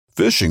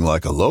Fishing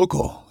like a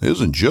local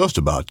isn't just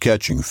about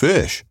catching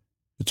fish.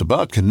 It's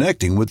about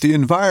connecting with the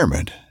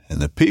environment and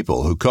the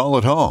people who call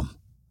it home.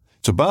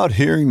 It's about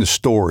hearing the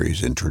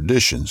stories and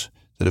traditions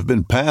that have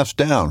been passed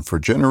down for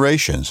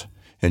generations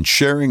and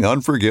sharing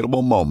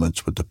unforgettable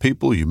moments with the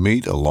people you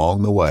meet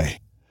along the way.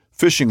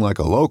 Fishing like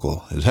a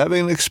local is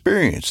having an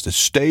experience that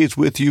stays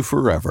with you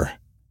forever.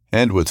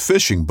 And with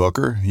Fishing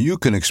Booker, you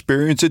can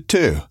experience it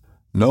too,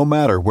 no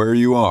matter where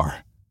you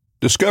are.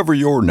 Discover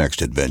your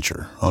next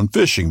adventure on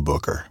Fishing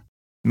Booker.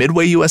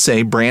 Midway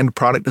USA brand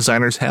product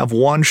designers have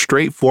one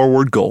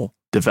straightforward goal: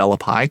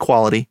 develop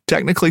high-quality,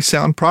 technically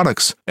sound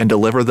products and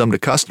deliver them to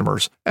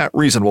customers at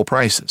reasonable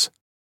prices.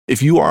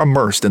 If you are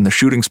immersed in the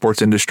shooting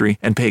sports industry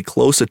and pay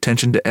close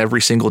attention to every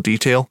single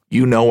detail,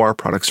 you know our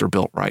products are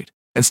built right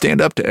and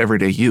stand up to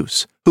everyday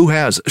use. Who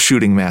has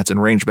shooting mats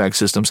and range bag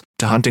systems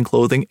to hunting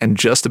clothing and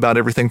just about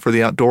everything for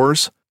the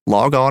outdoors?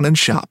 Log on and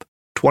shop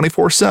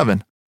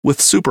 24/7 with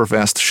super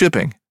fast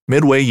shipping.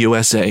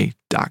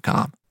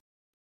 MidwayUSA.com.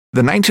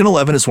 The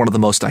 1911 is one of the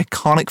most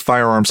iconic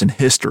firearms in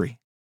history.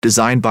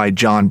 Designed by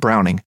John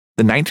Browning,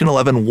 the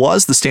 1911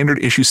 was the standard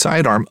issue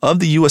sidearm of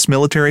the U.S.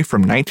 military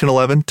from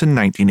 1911 to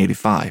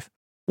 1985.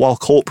 While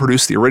Colt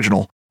produced the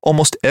original,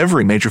 almost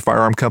every major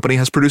firearm company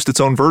has produced its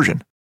own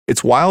version.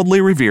 It's wildly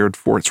revered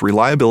for its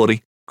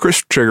reliability,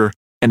 crisp trigger,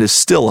 and is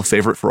still a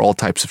favorite for all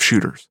types of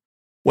shooters.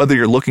 Whether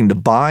you're looking to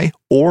buy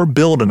or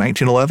build a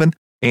 1911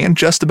 and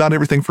just about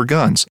everything for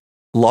guns,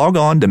 log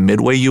on to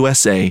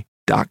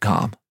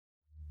MidwayUSA.com.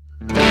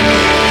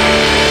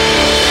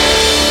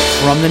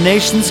 From the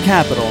nation's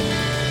capital,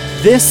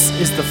 this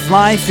is the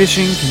Fly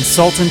Fishing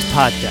Consultant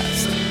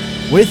Podcast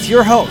with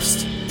your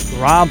host,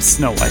 Rob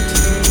Snowhite.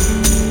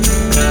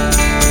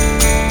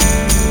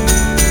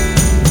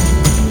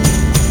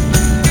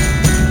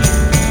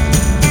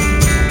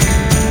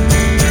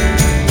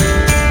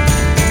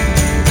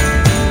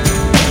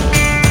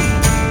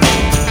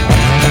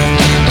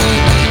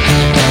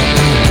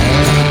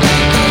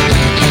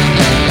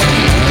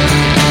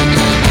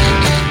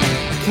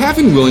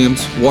 Kevin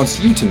Williams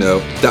wants you to know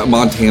that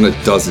Montana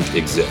doesn't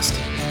exist.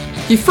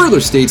 He further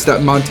states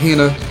that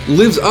Montana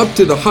lives up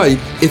to the hype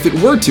if it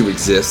were to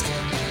exist,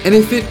 and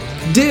if it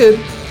did,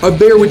 a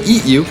bear would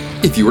eat you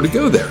if you were to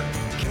go there.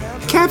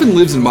 Kevin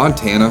lives in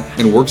Montana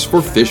and works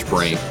for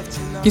FishBrain.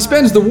 He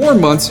spends the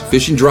warm months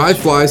fishing dry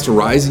flies to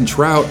rising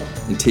trout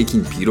and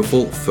taking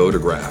beautiful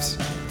photographs.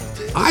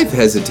 I've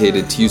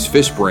hesitated to use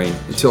FishBrain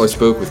until I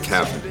spoke with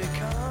Kevin.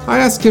 I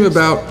asked him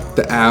about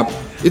the app,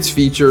 its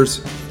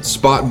features,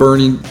 spot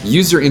burning,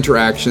 user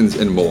interactions,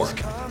 and more.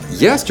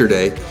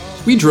 Yesterday,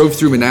 we drove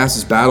through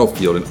Manassas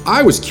Battlefield, and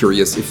I was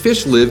curious if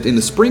fish lived in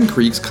the spring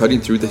creeks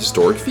cutting through the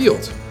historic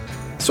fields.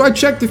 So I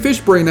checked the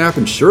FishBrain app,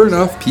 and sure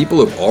enough,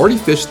 people have already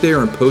fished there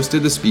and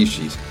posted the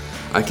species.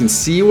 I can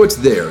see what's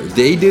there.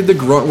 They did the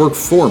grunt work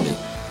for me.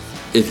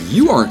 If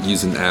you aren't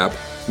using the app,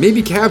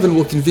 maybe Kevin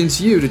will convince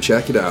you to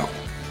check it out.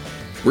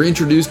 We're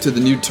introduced to the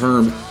new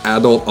term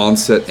adult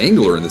onset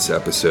angler in this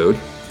episode.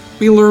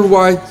 We learn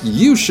why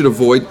you should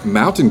avoid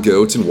mountain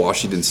goats in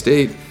Washington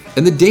State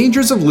and the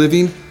dangers of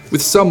living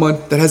with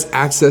someone that has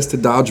access to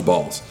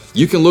dodgeballs.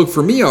 You can look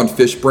for me on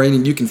FishBrain,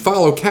 and you can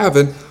follow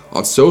Kevin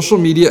on social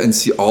media and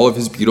see all of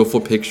his beautiful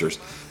pictures.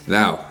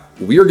 Now,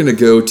 we are going to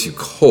go to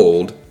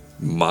cold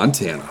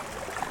Montana.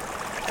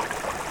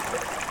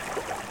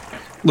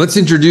 Let's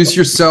introduce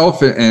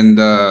yourself and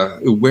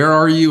where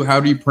are you?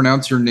 How do you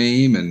pronounce your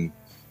name? And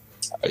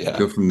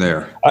go from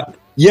there.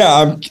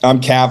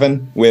 I'm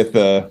Kevin with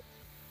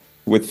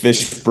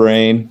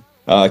FishBrain.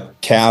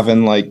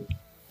 Calvin, like,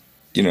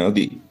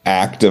 the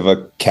act of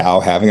a cow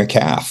having a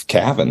calf.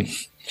 Calvin.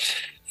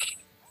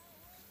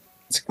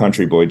 It's a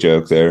country boy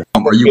joke there.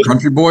 Are you a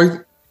country boy?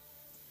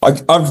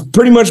 I've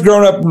pretty much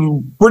grown up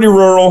pretty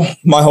rural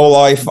my whole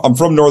life. I'm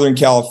from Northern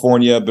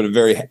California, but a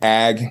very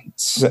ag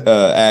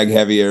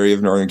heavy area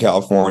of Northern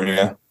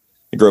California.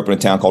 I grew up in a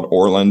town called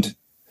Orland.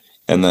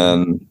 And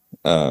then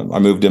I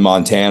moved to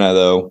Montana,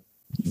 though,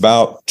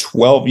 about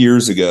 12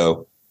 years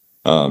ago.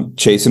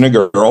 Chasing a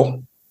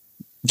girl,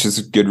 which is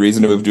a good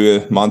reason to move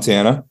to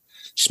Montana.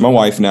 She's my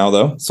wife now,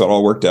 though, so it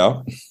all worked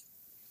out.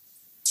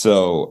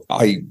 So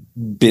I've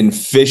been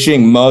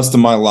fishing most of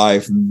my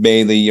life.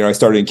 Mainly, I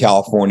started in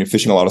California,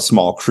 fishing a lot of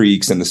small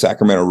creeks in the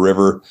Sacramento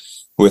River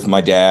with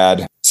my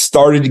dad.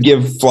 Started to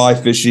give fly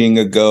fishing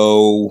a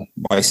go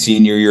my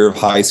senior year of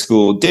high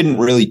school. Didn't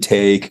really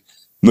take.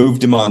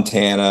 Moved to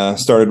Montana.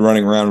 Started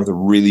running around with a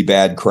really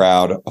bad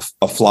crowd,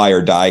 a fly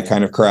or die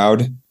kind of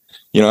crowd.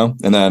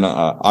 And then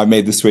I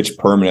made the switch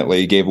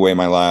permanently, gave away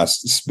my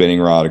last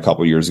spinning rod a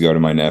couple years ago to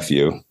my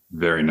nephew.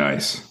 Very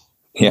nice.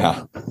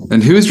 Yeah.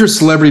 And who's your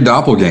celebrity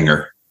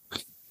doppelganger?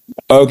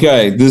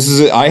 Okay,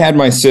 I had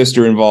my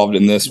sister involved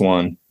in this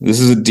one. This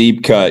is a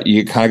deep cut.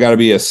 You kind of got to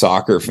be a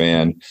soccer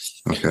fan.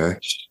 Okay.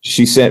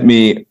 She sent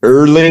me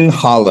Erling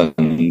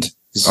Haaland.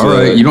 All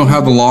right. You don't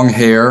have the long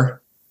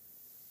hair.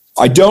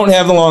 I don't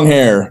have the long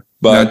hair,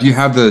 but now, do you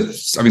have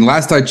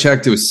last I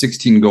checked, it was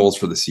 16 goals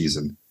for the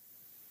season.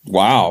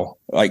 Wow.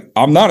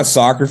 I'm not a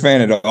soccer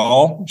fan at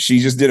all. She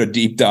just did a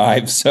deep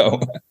dive.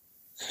 So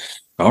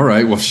All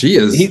right. Well, she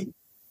is.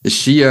 Is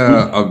she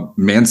a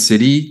Man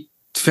City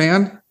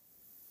fan?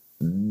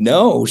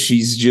 No,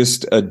 she's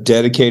just a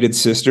dedicated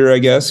sister, I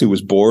guess, who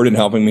was bored and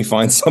helping me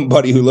find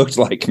somebody who looked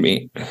like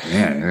me.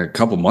 Man, a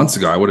couple months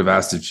ago, I would have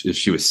asked if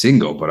she was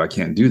single, but I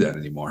can't do that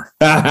anymore.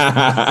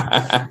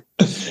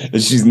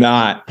 She's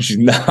not.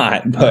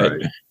 But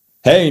right.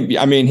 Hey,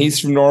 I mean, he's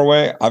from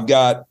Norway. I've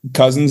got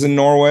cousins in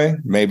Norway.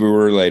 Maybe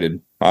we're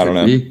related. I don't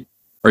know.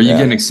 Are you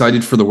getting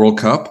excited for the World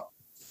Cup?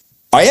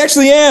 I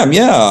actually am.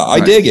 Yeah, I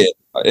dig it.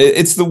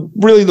 It's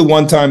really the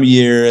one time a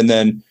year, and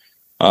then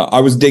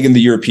I was digging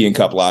the European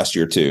Cup last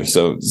year too.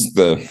 So it's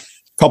the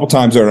couple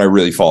times that I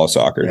really follow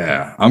soccer.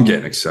 Yeah, I'm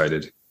getting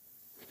excited.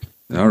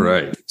 All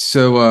right.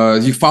 So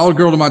you followed a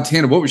girl to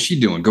Montana. What was she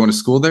doing? Going to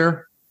school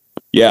there?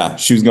 Yeah,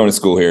 she was going to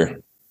school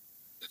here.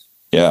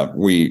 Yeah,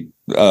 we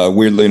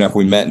weirdly enough,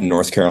 we met in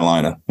North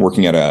Carolina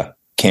working at a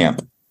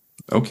camp.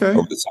 Okay.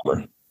 Over the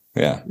summer.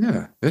 Yeah.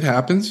 Yeah, it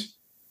happens.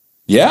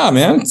 Yeah,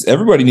 man.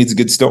 Everybody needs a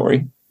good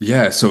story.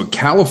 Yeah. So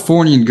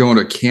Californian going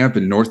to camp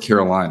in North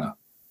Carolina.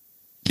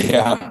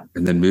 Yeah.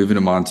 And then moving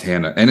to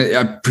Montana.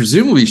 And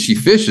presumably she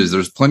fishes.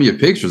 There's plenty of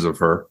pictures of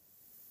her.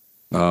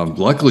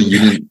 Luckily you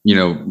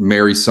didn't,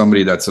 marry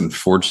somebody that's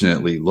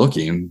unfortunately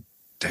looking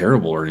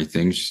terrible or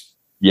anything.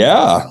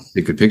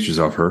 Take good pictures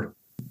of her.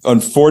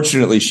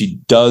 Unfortunately, she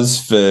does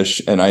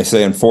fish. And I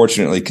say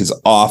unfortunately, because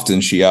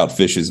often she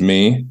outfishes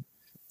me.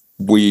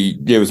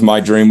 It was my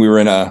dream. We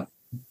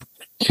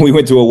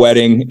went to a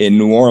wedding in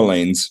New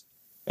Orleans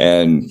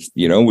and,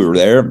 we were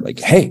there like,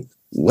 hey,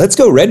 let's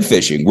go red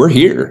fishing. We're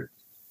here.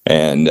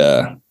 And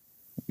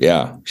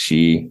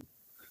she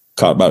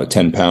caught about a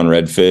 10-pound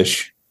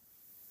redfish.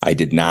 I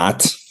did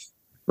not.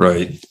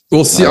 Right.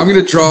 Well, see, I'm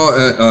going to draw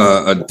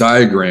a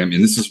diagram,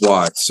 and this is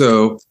why.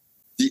 So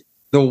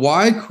the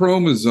Y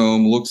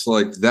chromosome looks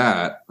like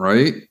that,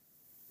 right?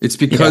 It's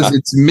because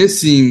it's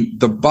missing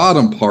the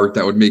bottom part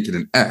that would make it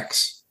an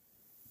X.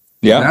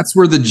 Yeah. And that's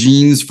where the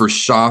genes for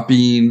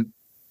shopping,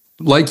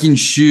 liking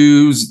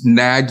shoes,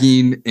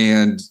 nagging,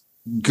 and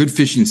good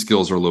fishing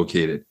skills are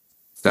located.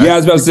 I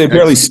was about to say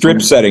apparently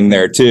strip setting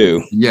there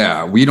too.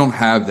 Yeah, we don't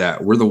have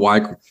that. We're the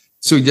Y.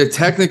 So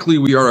technically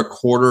we are a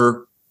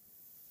quarter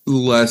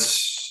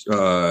less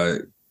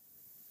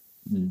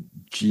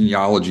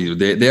genealogy.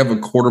 They have a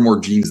quarter more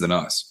genes than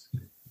us.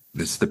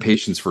 It's the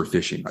patience for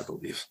fishing, I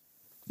believe.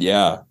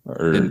 Yeah.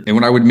 And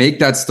when I would make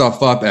that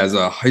stuff up as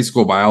a high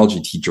school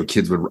biology teacher,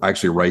 kids would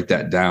actually write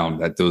that down,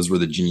 that those were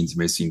the genes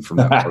missing from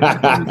that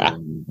part.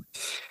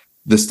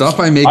 The stuff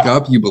I make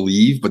up, you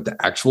believe, but the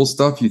actual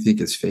stuff you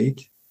think is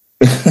fake.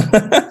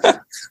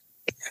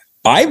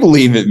 I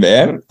believe it,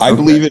 man. I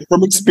believe it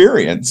from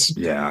experience.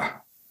 Yeah.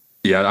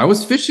 I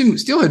was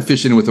steelhead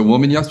fishing with a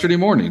woman yesterday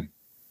morning.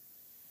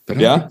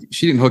 But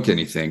she didn't hook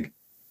anything.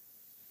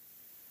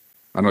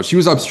 I don't know. She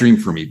was upstream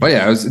for me. But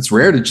it's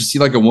rare to just see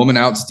like a woman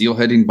out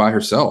steelheading by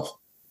herself.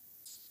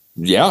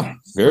 Yeah,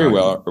 very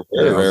rare. Up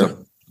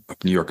in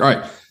New York. All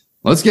right.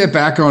 Let's get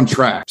back on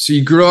track. So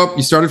you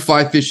started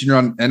fly fishing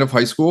around end of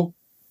high school?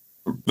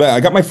 I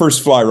got my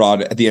first fly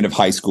rod at the end of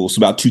high school, so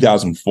about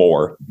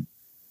 2004.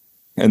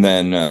 And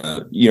then,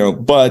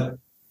 but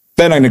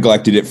then I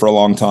neglected it for a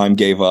long time,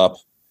 gave up,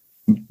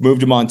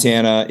 moved to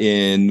Montana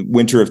in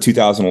winter of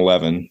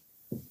 2011.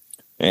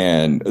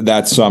 And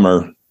that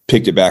summer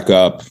picked it back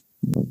up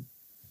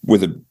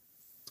with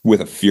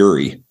a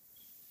fury.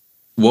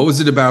 What was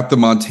it about the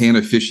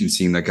Montana fishing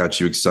scene that got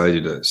you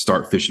excited to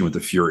start fishing with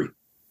a fury?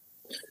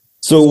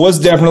 So it was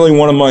definitely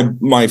one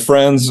of my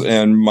friends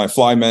and my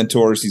fly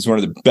mentors. He's one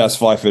of the best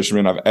fly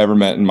fishermen I've ever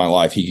met in my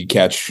life. He could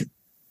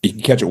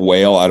catch a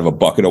whale out of a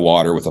bucket of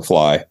water with a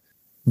fly.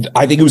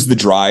 I think it was the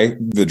dry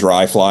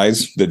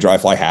flies, the dry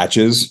fly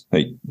hatches.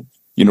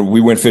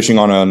 We went fishing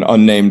on an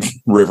unnamed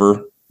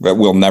river that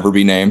will never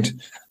be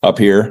named up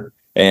here.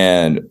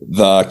 And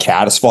the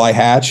caddisfly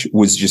hatch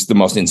was just the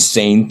most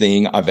insane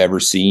thing I've ever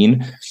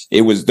seen.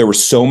 There were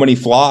so many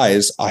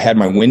flies. I had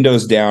my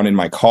windows down in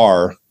my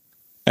car.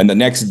 And the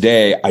next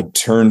day I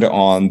turned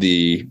on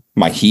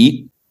my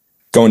heat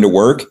going to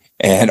work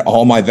and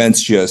all my vents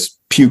just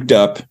puked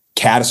up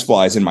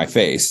caddisflies in my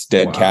face,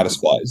 dead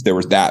caddisflies. There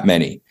was that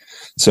many.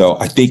 So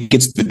I think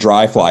it's the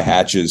dry fly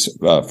hatches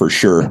for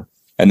sure.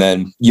 And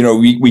then,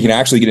 we can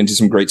actually get into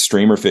some great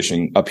streamer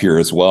fishing up here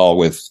as well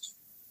with,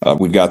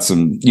 we've got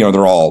some,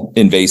 they're all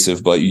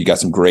invasive, but you got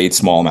some great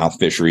smallmouth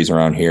fisheries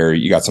around here.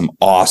 You got some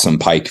awesome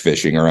pike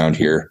fishing around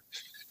here.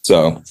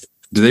 So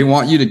do they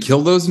want you to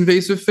kill those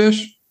invasive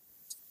fish?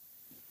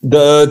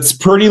 It's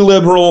pretty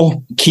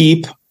liberal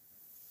keep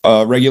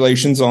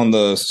regulations on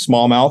the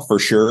smallmouth for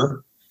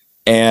sure.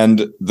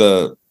 And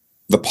the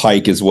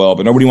pike as well,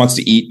 but nobody wants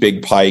to eat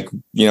big pike.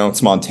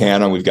 It's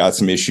Montana. We've got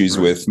some issues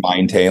with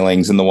mine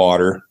tailings in the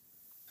water.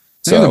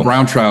 So the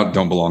brown trout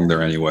don't belong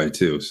there anyway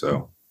too.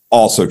 So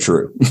also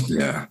true.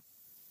 Yeah.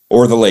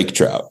 Or the lake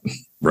trout.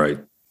 Right.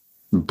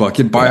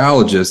 Bucket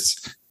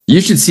biologists. You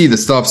should see the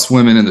stuff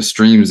swimming in the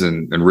streams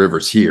and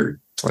rivers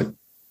here. It's like,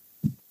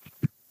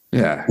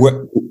 yeah.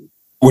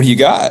 What do you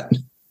got?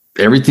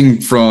 Everything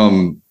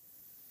from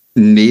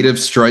native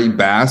striped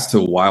bass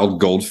to wild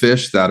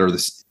goldfish that are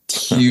the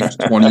huge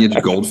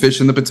 20-inch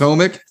goldfish in the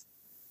Potomac.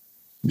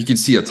 You could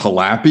see a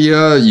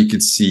tilapia. You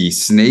could see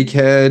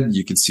snakehead.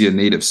 You could see a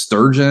native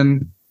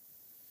sturgeon.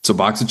 It's a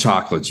box of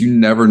chocolates. You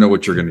never know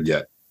what you're going to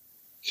get.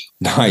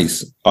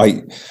 Nice.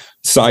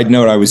 Side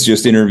note, I was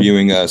just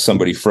interviewing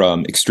somebody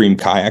from Extreme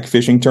Kayak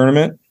Fishing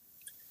Tournament,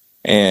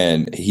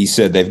 and he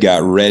said they've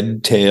got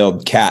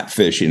red-tailed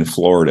catfish in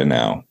Florida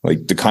now,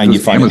 like the kind Those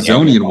you find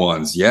Amazonian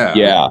ones. Yeah.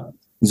 Yeah.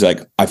 He's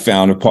like, I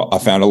found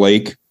a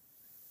lake.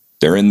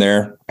 They're in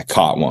there. I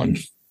caught one.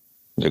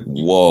 Like,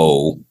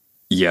 whoa.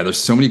 Yeah, there's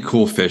so many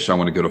cool fish I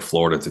want to go to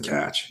Florida to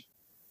catch.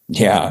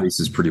 Yeah.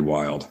 This is pretty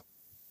wild.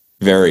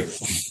 Very.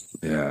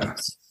 Yeah.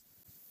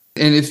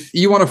 And if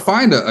you want to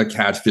find a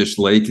catfish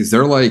lake, is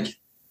there like,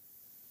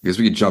 I guess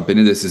we could jump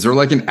into this. Is there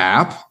like an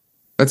app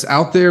that's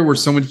out there where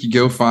someone could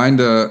go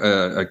find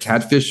a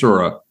catfish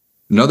or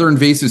another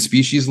invasive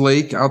species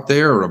lake out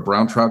there, or a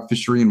brown trout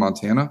fishery in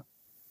Montana?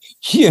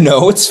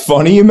 It's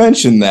funny you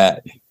mentioned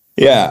that.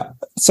 Yeah.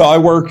 So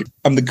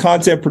I'm the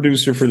content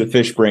producer for the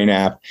FishBrain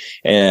app,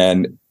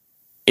 and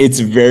it's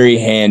very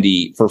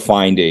handy for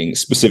finding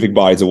specific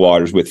bodies of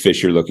waters with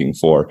fish you're looking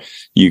for.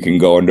 You can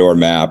go into our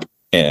map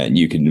and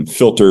you can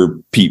filter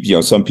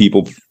some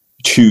people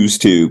choose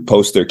to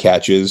post their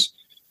catches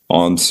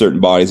on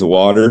certain bodies of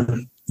water.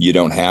 You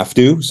don't have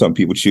to. Some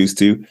people choose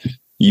to.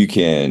 You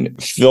can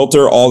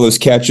filter all those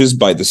catches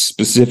by the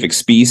specific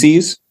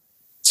species.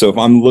 So if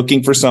I'm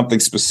looking for something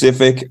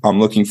specific, I'm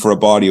looking for a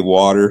body of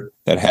water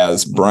that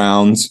has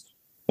browns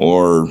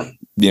or,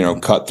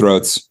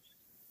 cutthroats.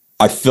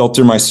 I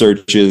filter my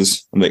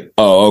searches. I'm like,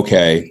 oh,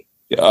 okay.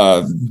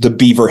 The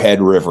Beaverhead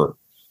River,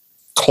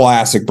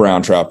 classic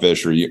brown trout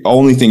fishery. The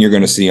only thing you're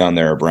going to see on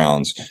there are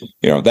browns.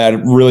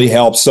 That really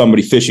helps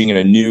somebody fishing in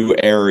a new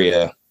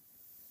area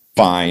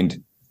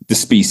find the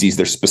species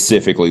they're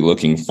specifically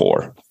looking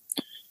for.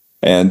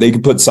 And they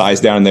can put size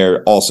down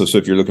there also. So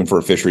if you're looking for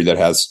a fishery that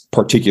has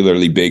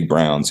particularly big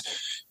browns,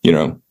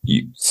 you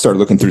start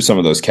looking through some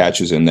of those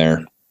catches in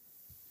there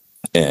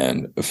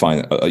and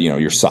find,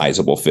 your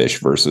sizable fish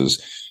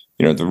versus,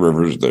 the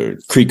rivers, the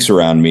creeks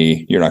around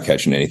me, you're not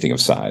catching anything of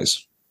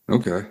size.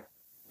 Okay.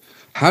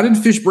 How did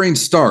FishBrain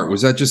start?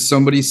 Was that just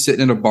somebody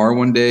sitting in a bar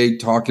one day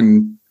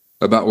talking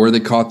about where they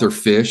caught their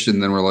fish,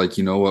 and then we're like,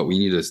 you know what, we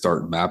need to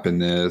start mapping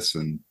this,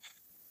 and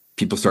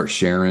people start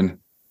sharing?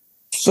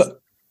 So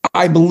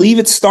I believe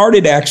it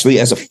started actually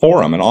as a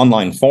forum, an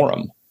online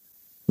forum,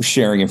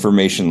 sharing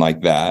information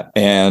like that.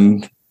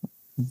 And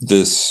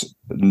this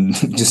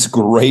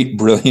great,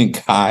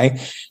 brilliant guy,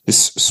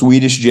 this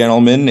Swedish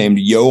gentleman named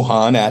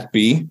Johan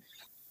Atby.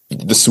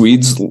 The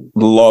Swedes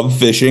love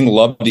fishing,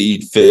 love to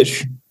eat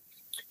fish.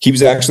 He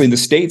was actually in the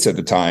States at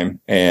the time,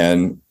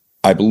 and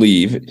I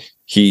believe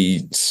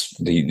he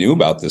knew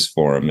about this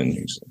forum, and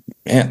he was like,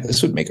 man,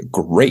 this would make a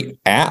great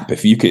app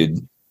if you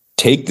could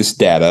take this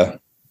data,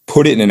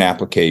 put it in an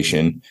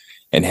application,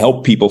 and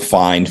help people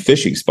find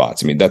fishing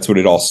spots. I mean, that's what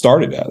it all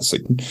started as.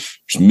 Like,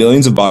 there's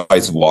millions of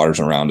bodies of waters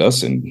around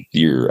us, and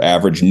your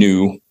average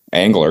new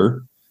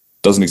angler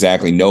doesn't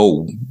exactly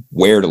know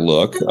where to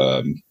look.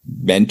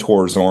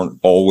 Mentors aren't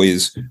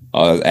always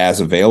as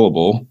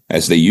available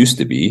as they used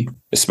to be,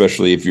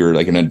 especially if you're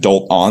like an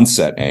adult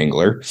onset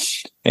angler.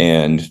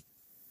 And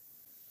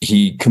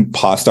he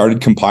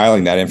started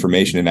compiling that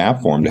information in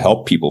app form to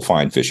help people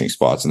find fishing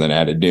spots, and then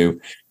added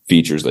new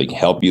features like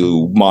help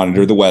you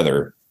monitor the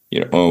weather,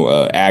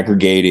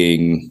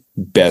 aggregating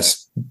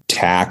best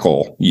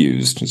tackle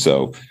used.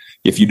 So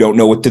if you don't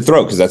know what to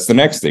throw, because that's the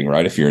next thing,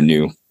 right? If you're a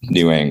new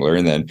angler,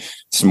 and then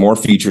some more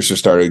features are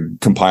started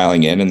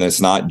compiling in, and it's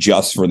not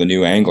just for the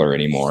new angler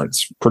anymore.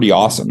 It's pretty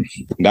awesome.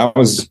 That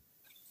was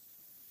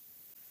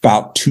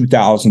about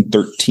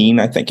 2013,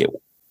 I think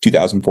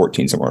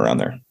 2014, somewhere around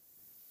there.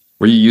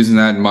 Were you using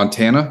that in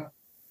Montana?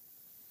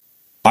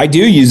 I do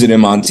use it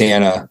in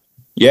Montana.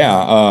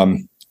 Yeah.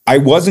 I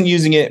wasn't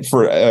using it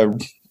for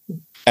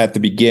at the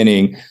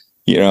beginning.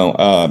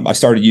 I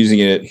started using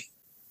it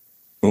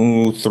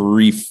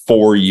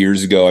 3-4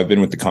 years ago. I've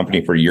been with the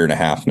company for a year and a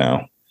half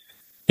now.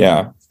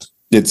 Yeah.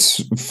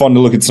 It's fun to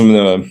look at some of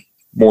the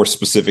more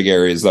specific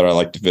areas that I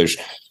like to fish.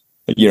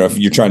 If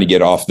you're trying to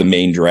get off the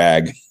main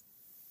drag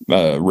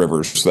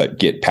rivers that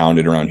get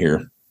pounded around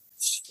here.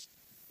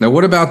 Now,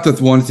 what about the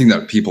one thing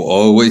that people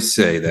always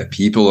say, that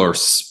people are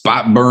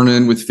spot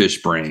burning with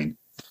FishBrain?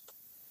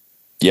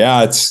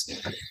 Yeah,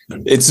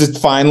 it's a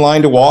fine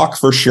line to walk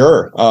for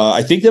sure.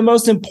 I think the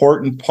most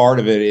important part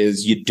of it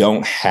is you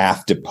don't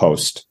have to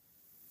post.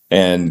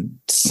 And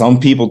some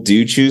people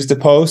do choose to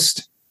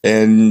post.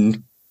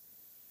 And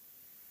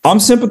I'm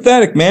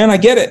sympathetic, man. I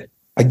get it.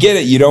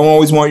 You don't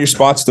always want your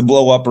spots to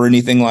blow up or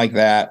anything like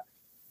that.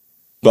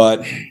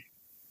 But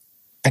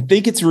I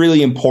think it's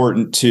really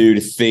important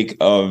to think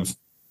of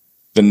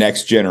the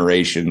next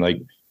generation. Like,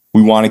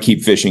 we want to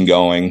keep fishing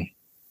going.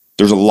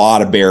 There's a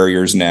lot of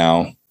barriers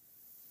now.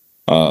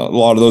 A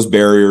lot of those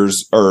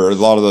barriers, or a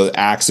lot of the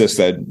access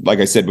that, like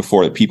I said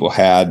before, that people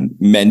had,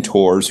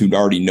 mentors who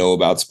already know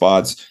about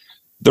spots,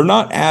 they're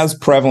not as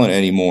prevalent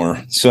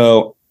anymore.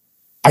 So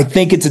I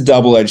think it's a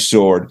double-edged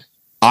sword.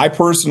 I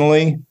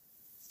personally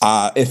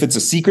If it's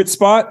a secret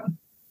spot,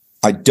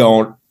 I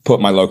don't put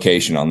my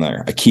location on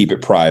there. I keep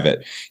it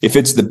private. If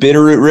it's the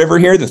Bitterroot River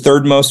here, the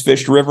third most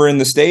fished river in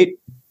the state,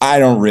 I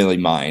don't really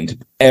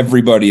mind.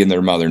 Everybody and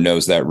their mother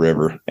knows that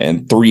river,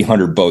 and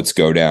 300 boats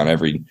go down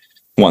every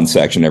one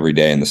section every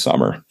day in the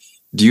summer.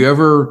 Do you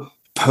ever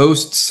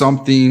post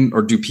something,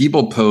 or do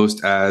people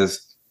post as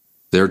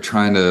they're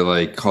trying to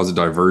like cause a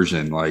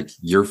diversion? Like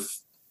you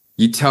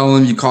tell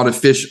them you caught a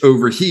fish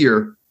over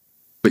here,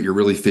 but you're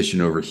really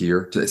fishing over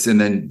here. And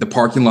then the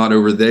parking lot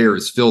over there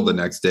is filled the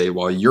next day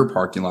while your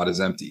parking lot is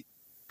empty.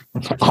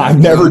 I've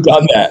never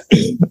done that.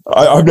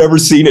 I've never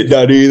seen it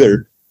done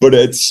either, but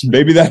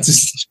maybe that's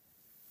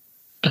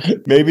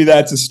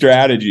a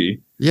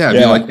strategy. Yeah.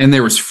 Like, and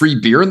there was free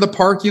beer in the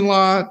parking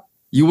lot.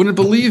 You wouldn't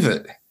believe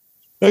it.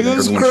 Like, it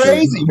was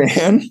crazy,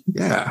 man.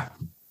 Yeah.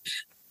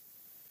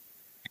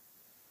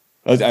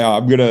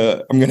 I'm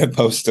gonna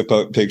post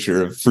a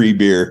picture of free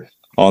beer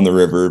on the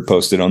river,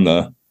 post it on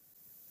the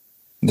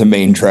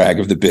main drag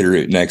of the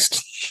Bitterroot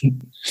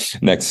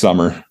next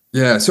summer.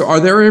 Yeah. So are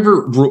there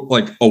ever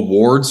like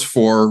awards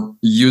for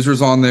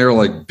users on there,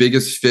 like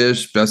biggest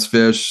fish, best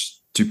fish?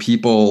 Do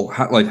people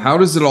how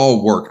does it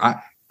all work?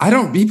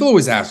 People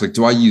always ask, like,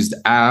 do I use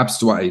apps?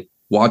 Do I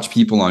watch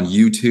people on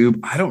YouTube?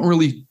 I don't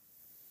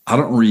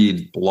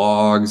read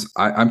blogs.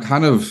 I'm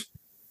kind of,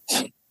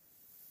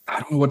 I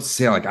don't know what to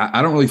say. Like,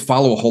 I don't really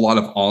follow a whole lot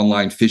of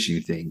online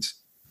fishing things.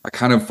 I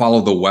kind of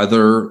follow the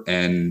weather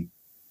and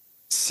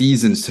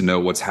seasons to know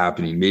what's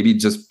happening. Maybe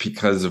just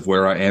because of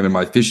where I am in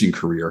my fishing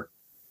career.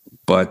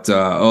 But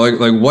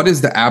like, what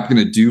is the app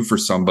going to do for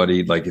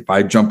somebody? Like, if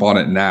I jump on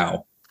it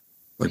now,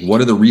 like,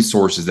 what are the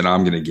resources that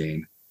I'm going to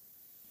gain?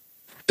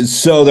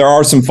 So there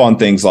are some fun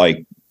things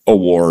like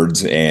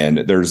awards, and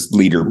there's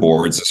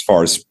leaderboards as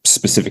far as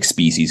specific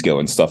species go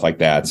and stuff like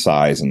that,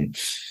 size and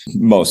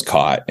most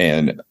caught.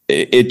 And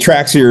it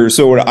tracks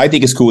so what I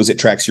think is cool is it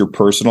tracks your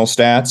personal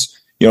stats.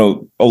 You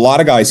know, a lot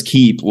of guys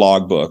keep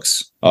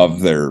logbooks of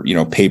their,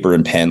 paper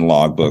and pen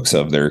logbooks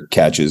of their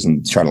catches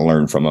and trying to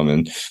learn from them.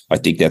 And I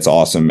think that's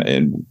awesome.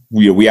 And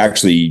we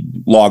actually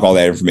log all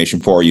that information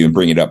for you and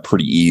bring it up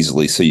pretty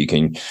easily. So you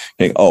can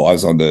think, I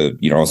was on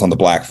the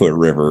Blackfoot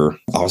River.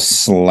 I was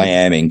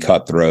slamming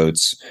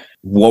cutthroats.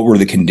 What were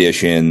the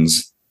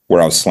conditions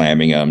where I was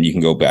slamming them? You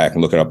can go back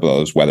and look up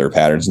those weather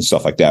patterns and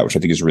stuff like that, which I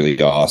think is really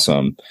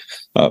awesome.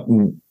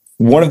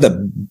 One of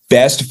the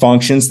best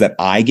functions that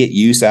I get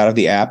use out of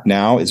the app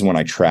now is when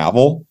I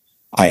travel.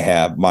 I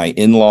have my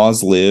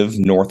in-laws live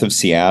north of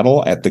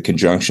Seattle at the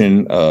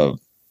conjunction of,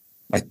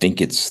 I think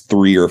it's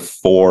 3 or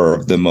 4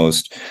 of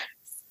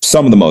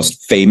some of the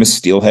most famous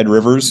steelhead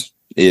rivers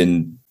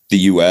in the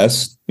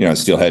U.S.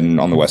 Steelhead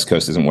on the West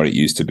Coast isn't what it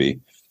used to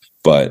be,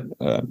 but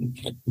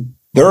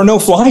there are no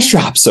fly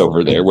shops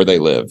over there where they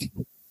live.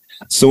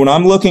 So when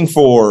I'm looking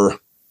for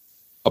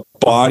a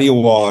body of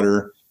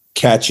water,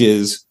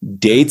 catches,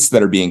 dates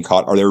that are being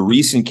caught, are there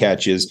recent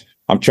catches?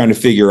 I'm trying to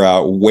figure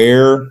out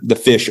where the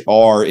fish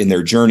are in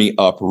their journey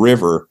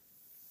upriver.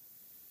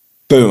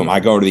 Boom, I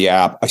go to the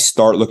app. I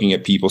start looking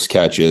at people's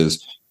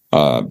catches.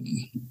 How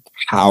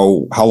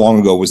long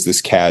ago was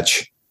this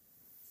catch?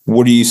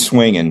 What are you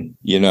swinging?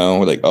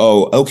 Like,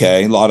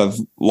 okay, a lot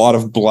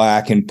of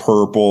black and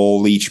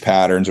purple leech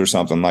patterns or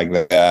something like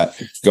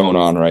that going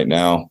on right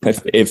now.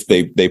 If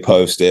they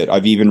post it,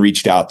 I've even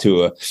reached out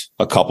to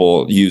a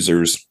couple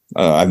users.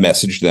 I've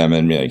messaged them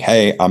and be like,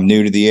 hey, I'm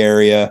new to the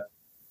area.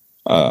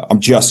 I'm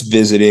just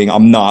visiting.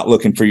 I'm not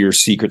looking for your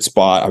secret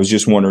spot. I was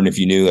just wondering if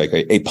you knew like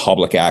a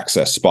public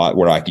access spot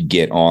where I could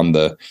get on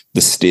the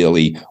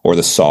Stilly or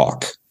the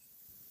Sauk.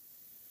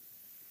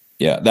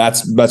 Yeah,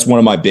 that's one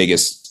of my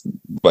biggest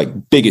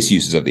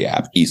uses of the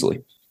app,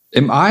 easily.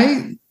 Am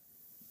I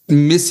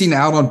missing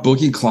out on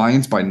booking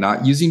clients by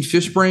not using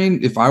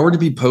FishBrain? If I were to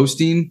be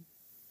posting,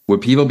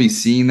 would people be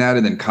seeing that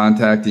and then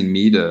contacting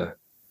me to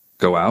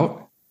go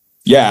out?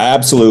 Yeah,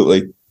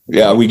 absolutely.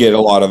 Yeah, we get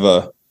a lot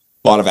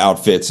of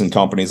outfits and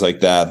companies like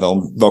that.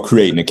 They'll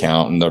create an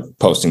account and they're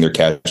posting their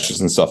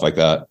catches and stuff like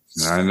that.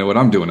 I know what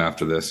I'm doing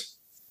after this.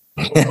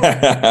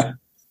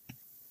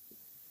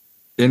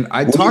 And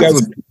I talked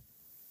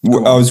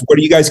what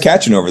are you guys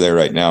catching over there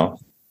right now?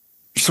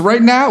 So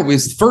right now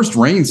is first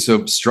rain,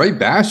 so striped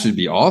bass should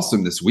be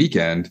awesome this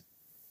weekend.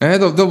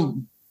 And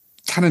the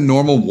kind of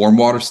normal warm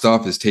water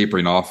stuff is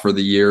tapering off for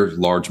the year.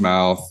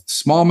 Largemouth,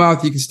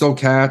 smallmouth you can still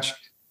catch.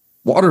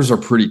 Waters are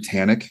pretty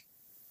tannic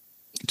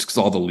just because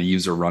all the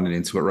leaves are running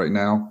into it right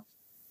now.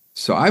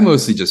 So I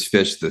mostly just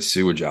fish the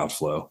sewage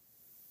outflow.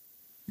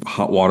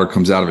 Hot water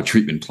comes out of a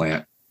treatment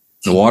plant.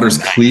 The water's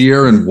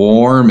clear and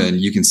warm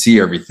and you can see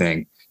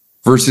everything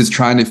versus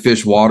trying to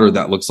fish water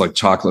that looks like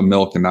chocolate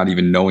milk and not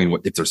even knowing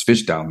if there's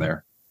fish down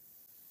there.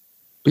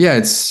 But yeah,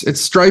 it's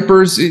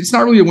stripers. It's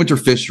not really a winter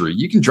fishery.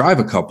 You can drive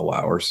a couple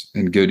hours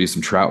and go do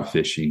some trout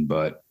fishing,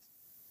 but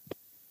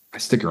I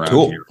stick around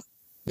here.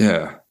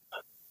 Yeah.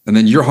 And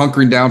then you're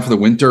hunkering down for the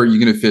winter. Are you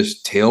going to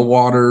fish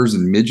tailwaters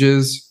and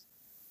midges?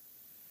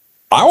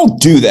 I will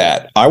do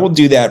that. I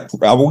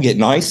will get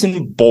nice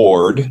and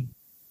bored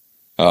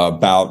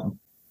about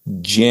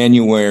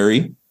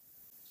January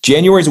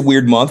January is a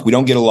weird month. We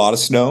don't get a lot of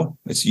snow.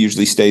 It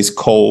usually stays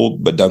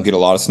cold, but don't get a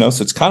lot of snow.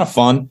 So it's kind of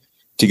fun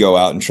to go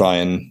out and try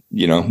and,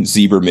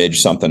 zebra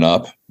midge something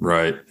up.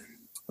 Right.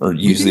 Or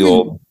use the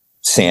old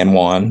San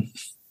Juan.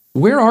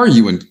 Where are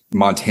you in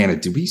Montana?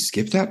 Did we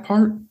skip that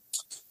part?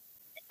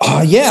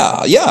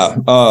 Yeah.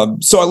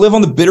 So I live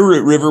on the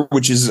Bitterroot River,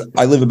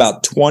 I live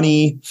about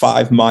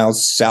 25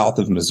 miles south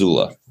of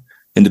Missoula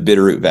in the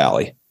Bitterroot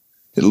Valley.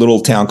 A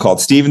little town called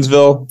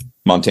Stevensville,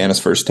 Montana's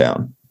first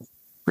town.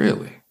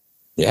 Really?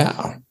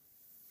 Yeah.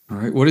 All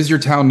right. What is your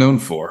town known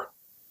for?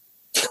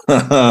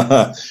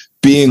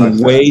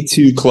 Being way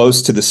too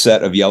close to the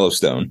set of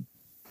Yellowstone.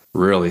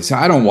 Really? So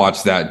I don't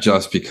watch that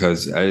just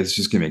because it's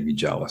just going to make me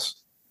jealous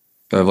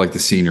of like the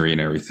scenery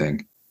and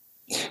everything.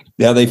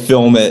 Yeah, they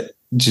film it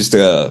just,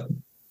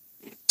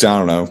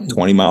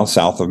 20 miles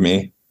south of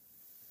me.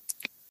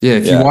 Yeah,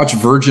 if you watch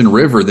Virgin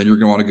River, then you're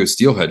going to want to go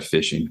steelhead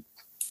fishing.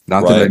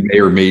 Not that I may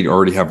or may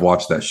already have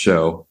watched that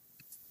show.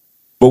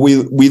 But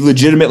we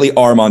legitimately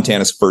are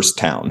Montana's first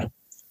town.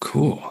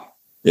 Cool.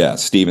 Yeah,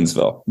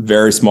 Stevensville.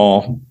 Very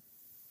small.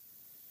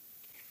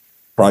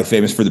 Probably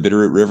famous for the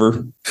Bitterroot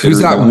River.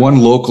 Who's that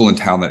one local in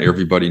town that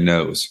everybody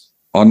knows?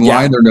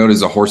 Online, they're known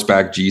as a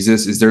horseback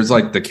Jesus. Is there's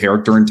like the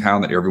character in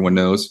town that everyone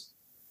knows?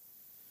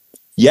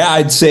 Yeah,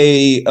 I'd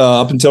say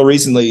up until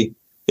recently,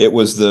 it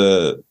was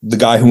the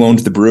guy who owned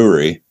the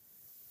brewery.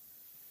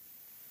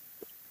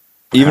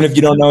 Even if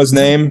you don't know his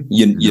name,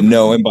 you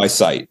know him by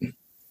sight.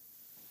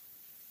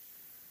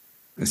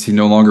 Is he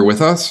no longer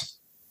with us?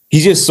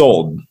 He just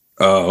sold.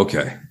 Oh,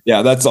 okay.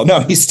 Yeah, that's all.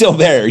 No, he's still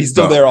there. He's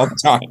still there all the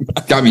time.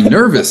 Got me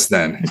nervous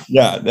then.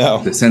 Yeah,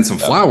 no. To send some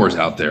flowers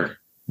out there.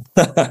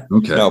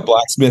 Okay. No,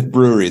 Blacksmith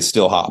Brewery is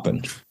still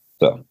hopping.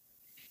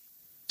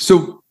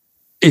 So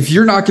if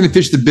you're not going to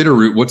fish the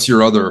Bitterroot, what's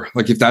your other,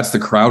 like if that's the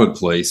crowded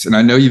place? And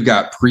I know you've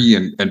got pre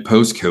and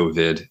post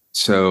COVID.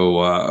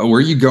 So where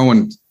are you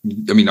going?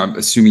 I mean, I'm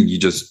assuming you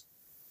just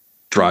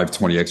drive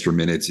 20 extra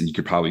minutes and you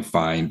could probably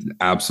find an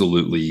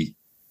absolutely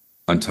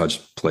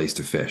untouched place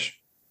to fish.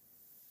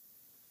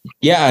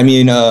 Yeah, I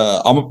mean,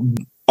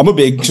 I'm a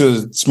big,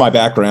 it's my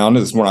background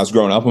is when I was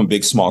growing up, I'm a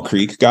big small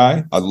creek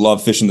guy. I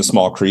love fishing the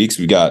small creeks.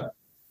 We got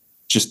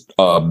just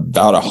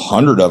about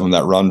 100 of them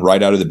that run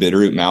right out of the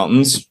Bitterroot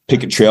Mountains.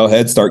 Pick a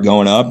trailhead, start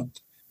going up,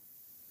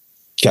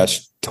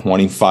 catch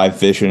 25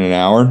 fish in an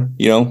hour,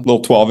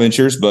 little 12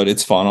 inchers, but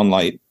it's fun on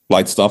light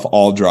stuff,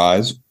 all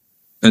dries.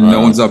 And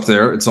no one's up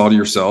there. It's all to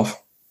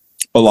yourself.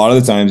 A lot of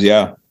the times.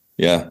 Yeah.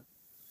 Yeah.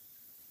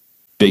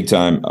 Big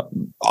time.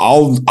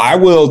 I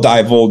will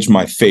divulge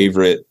my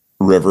favorite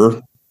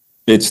river.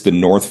 It's the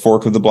North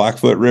Fork of the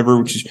Blackfoot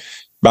River, which is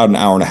about an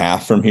hour and a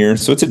half from here.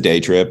 So it's a day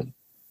trip.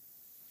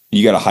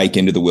 You got to hike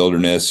into the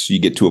wilderness. You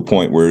get to a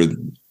point where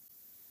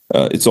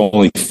it's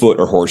only foot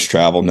or horse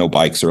travel. No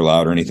bikes are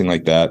allowed or anything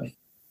like that. I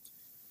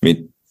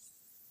mean,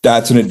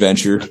 that's an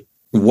adventure.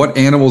 What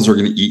animals are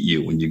going to eat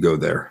you when you go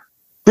there?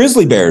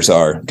 Grizzly bears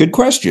are. Good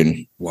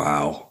question.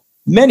 Wow.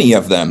 Many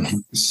of them.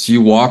 So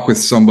you walk with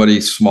somebody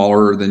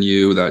smaller than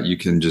you that you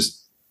can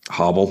just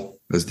hobble,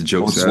 as the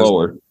joke says.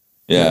 Slower.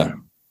 Yeah.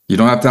 You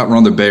don't have to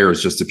outrun the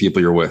bears, just the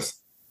people you're with.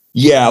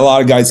 Yeah, a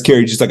lot of guys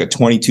carry just like a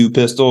 22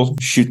 pistol,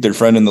 shoot their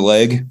friend in the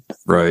leg.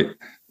 Right.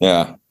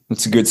 Yeah,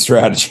 that's a good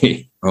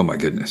strategy. Oh, my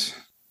goodness.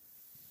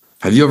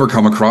 Have you ever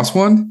come across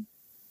one?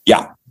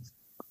 Yeah,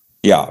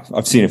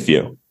 I've seen a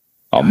few.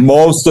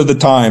 Most of the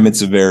time,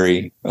 it's a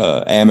very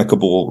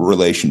amicable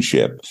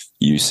relationship.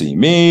 You see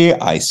me,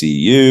 I see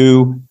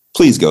you.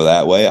 Please go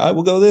that way. I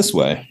will go this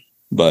way.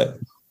 But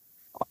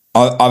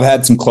I've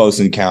had some close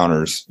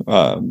encounters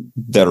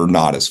that are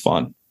not as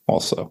fun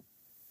also.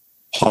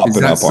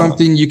 Is that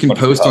something you can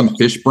post on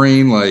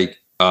FishBrain? Like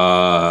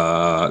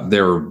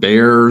there are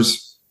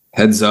bears,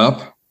 heads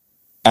up?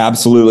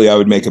 Absolutely. I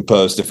would make a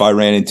post. If I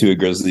ran into a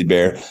grizzly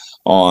bear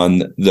on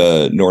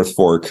the North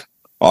Fork,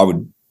 I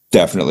would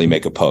definitely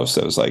make a post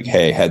that was like,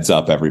 hey, heads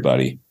up,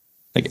 everybody.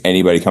 Like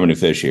anybody coming to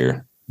fish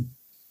here.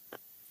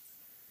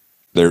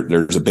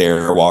 There's a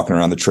bear walking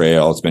around the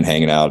trail. It's been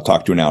hanging out.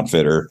 Talked to an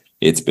outfitter.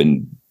 It's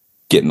been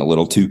getting a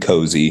little too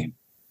cozy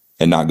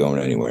and not going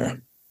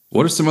anywhere.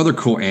 What are some other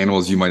cool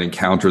animals you might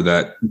encounter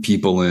that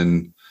people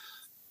in,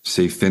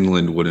 say,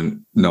 Finland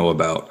wouldn't know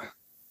about?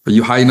 Are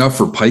you high enough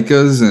for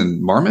pikas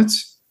and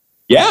marmots?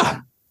 Yeah.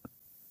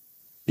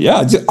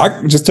 Yeah.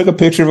 I just took a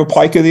picture of a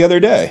pika the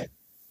other day,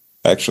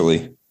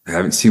 actually. I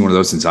haven't seen one of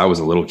those since I was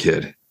a little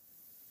kid.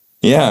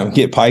 Yeah.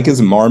 Get pikas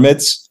and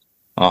marmots.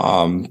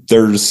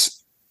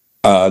 There's,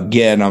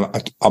 again,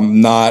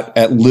 I'm not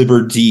at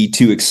liberty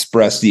to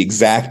express the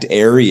exact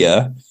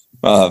area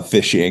of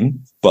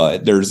fishing,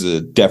 but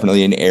there's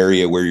definitely an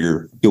area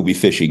where you'll be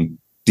fishing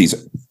these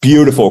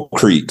beautiful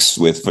creeks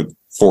with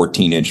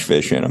 14-inch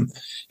fish in them.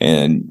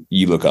 And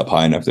you look up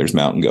high enough, there's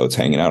mountain goats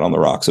hanging out on the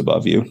rocks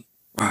above you.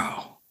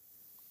 Wow.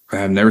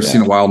 I've never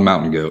seen a wild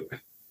mountain goat.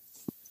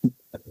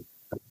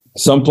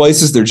 Some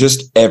places, they're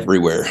just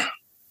everywhere.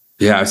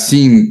 Yeah, I've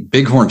seen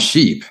bighorn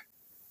sheep.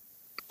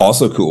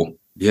 Also cool.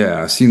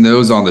 Yeah, I've seen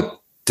those on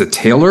the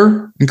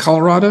Taylor in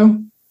Colorado.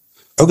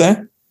 Okay.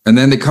 And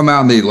then they come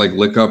out and they like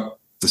lick up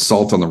the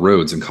salt on the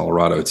roads in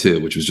Colorado too,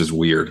 which was just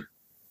weird.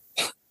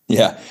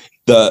 Yeah.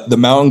 The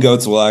mountain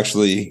goats will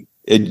actually,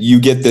 you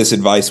get this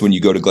advice when you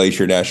go to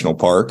Glacier National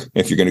Park,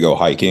 if you're going to go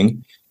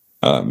hiking.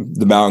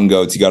 The mountain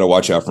goats, you got to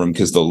watch out for them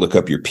because they'll lick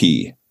up your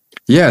pee.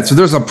 Yeah. So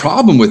there's a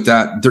problem with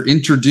that. They're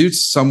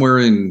introduced somewhere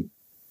in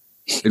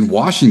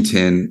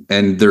Washington,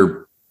 and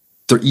they're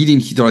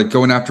like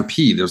going after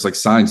pee. There's like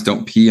signs,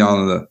 don't pee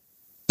on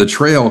the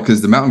trail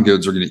because the mountain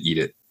goats are going to eat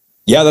it.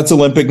 Yeah, that's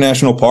Olympic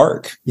National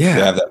Park. Yeah.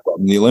 They have that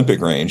in the Olympic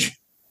range.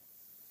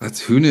 That's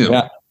who knew.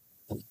 Yeah.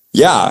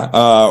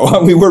 Yeah.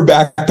 We were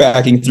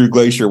backpacking through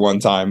Glacier one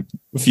time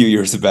a few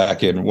years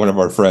back, and one of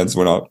our friends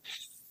went up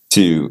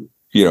to,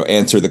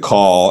 answer the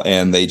call,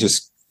 and they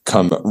just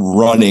come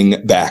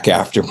running back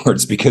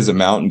afterwards because a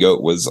mountain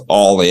goat was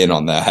all in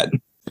on that.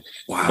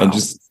 Wow. And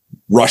just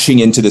rushing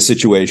into the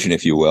situation,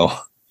 if you will.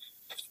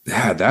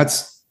 Yeah,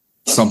 that's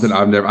something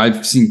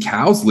I've seen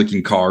cows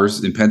licking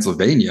cars in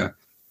Pennsylvania.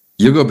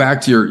 You go back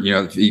to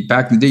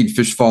back in the day, you'd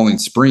fish Falling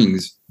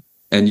Springs,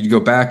 and you'd go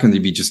back and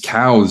there'd be just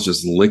cows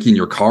just licking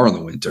your car in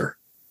the winter.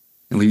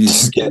 And leave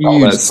these getting all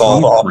that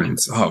salt off. Oh,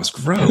 it was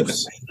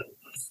gross.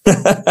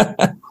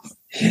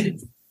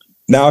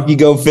 Now, if you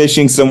go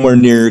fishing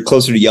somewhere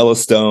closer to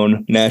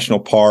Yellowstone National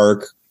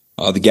Park,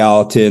 the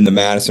Gallatin, the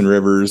Madison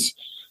Rivers,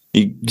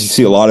 you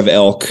see a lot of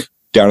elk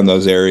down in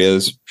those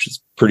areas, which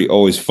is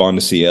always fun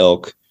to see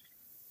elk.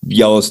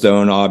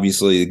 Yellowstone,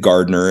 obviously, the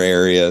Gardner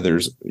area,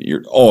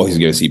 you're always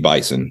going to see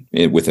bison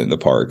within the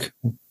park.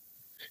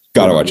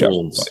 Got to watch out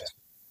for bison.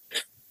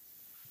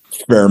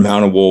 Fair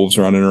amount of wolves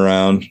running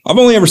around. I've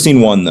only ever seen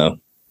one, though.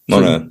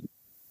 And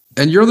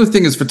your other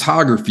thing is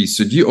photography.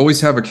 So do you always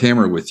have a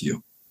camera with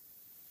you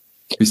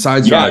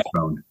besides your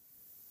iPhone?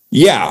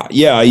 Yeah.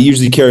 I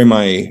usually carry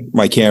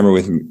my camera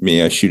with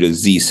me. I shoot a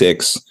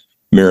Z6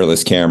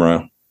 mirrorless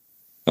camera.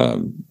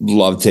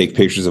 Love to take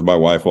pictures of my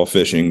wife while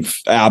fishing.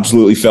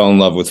 Absolutely fell in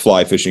love with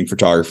fly fishing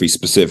photography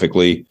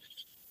specifically,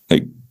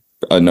 like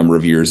a number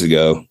of years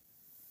ago.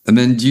 And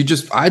then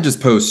I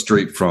just post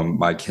straight from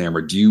my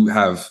camera. Do you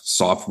have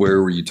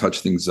software where you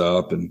touch things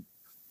up and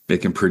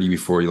make them pretty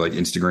before you like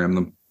Instagram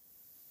them?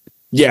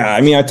 Yeah.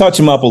 I mean, I touch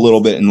them up a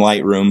little bit in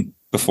Lightroom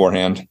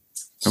beforehand.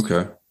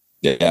 Okay.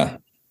 Yeah.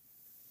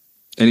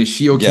 And is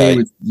she okay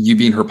with you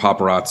being her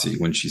paparazzi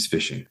when she's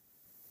fishing?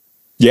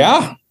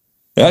 Yeah.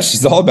 Yeah,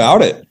 she's all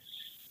about it.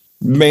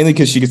 Mainly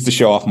because she gets to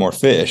show off more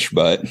fish,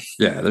 but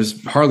yeah,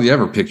 there's hardly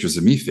ever pictures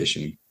of me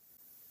fishing.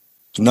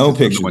 No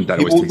pictures.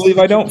 People believe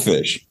I don't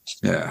fish.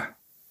 Yeah.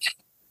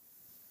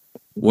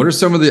 What are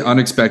some of the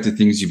unexpected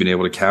things you've been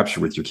able to capture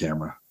with your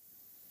camera?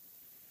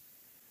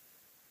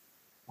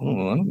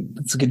 Oh,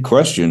 that's a good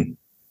question.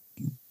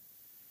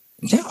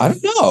 Yeah, I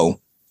don't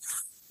know.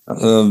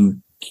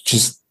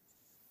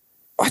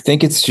 I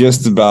think it's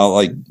just about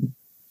like,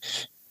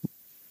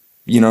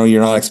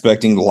 you're not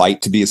expecting the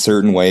light to be a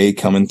certain way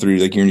coming through,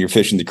 like you're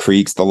fishing the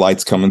creeks, the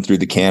light's coming through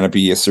the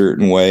canopy a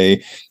certain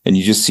way. And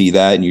you just see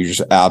that and you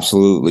just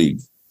absolutely,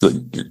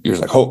 you're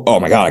like, oh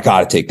my God, I got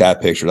to take that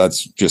picture.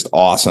 That's just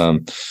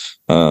awesome.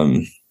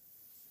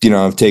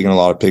 I've taken a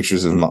lot of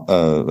pictures of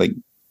like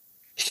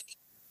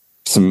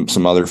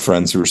some other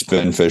friends who are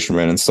spin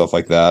fishermen and stuff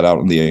like that out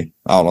on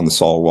the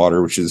salt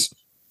water, which is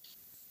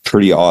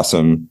pretty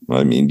awesome.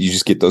 I mean, you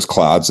just get those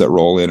clouds that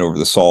roll in over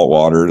the salt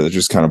water that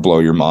just kind of blow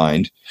your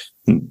mind.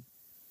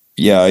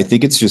 Yeah, I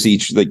think it's just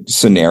each like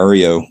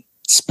scenario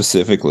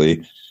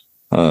specifically.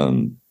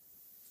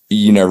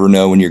 You never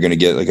know when you're going to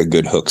get like a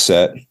good hook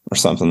set or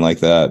something like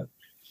that.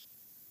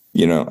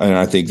 And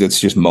I think that's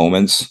just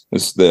moments.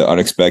 It's the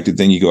unexpected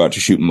thing. You go out to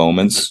shoot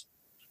moments.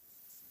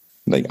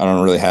 Like I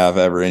don't really have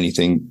ever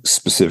anything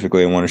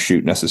specifically I want to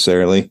shoot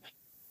necessarily,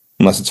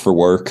 unless it's for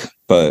work.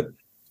 But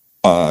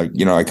I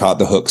caught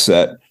the hook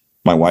set.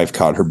 My wife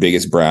caught her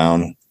biggest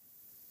brown,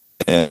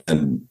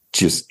 and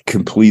just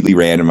completely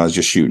random. I was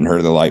just shooting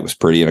her. The light was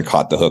pretty, and I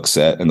caught the hook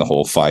set and the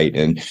whole fight.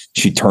 And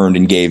she turned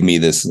and gave me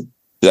this.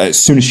 As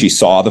soon as she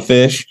saw the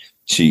fish,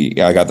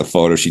 I got the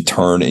photo. She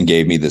turned and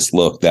gave me this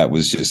look that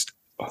was just,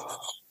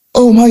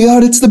 oh my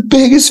God, it's the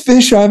biggest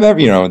fish I've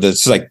ever.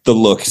 That's like the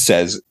look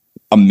says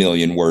a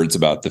million words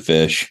about the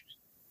fish.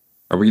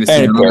 Are we going to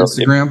see it on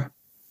Instagram?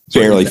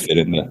 Barely fit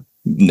in the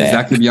net. Is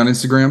that going to be on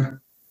Instagram?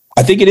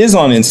 I think it is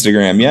on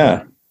Instagram.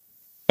 Yeah,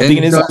 I think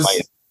it is.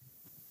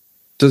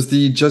 Does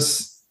the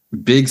just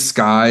big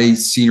sky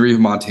scenery of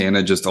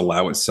Montana just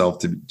allow itself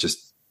to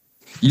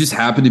you just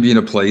happen to be in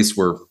a place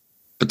where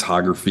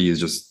photography is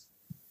just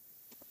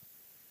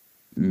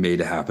made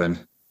to happen?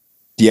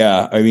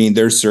 Yeah. I mean,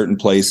 there's certain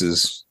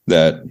places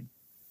that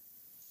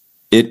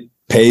it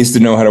pays to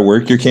know how to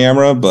work your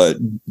camera, but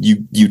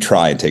you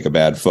try and take a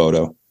bad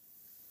photo.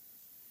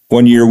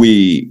 One year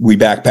we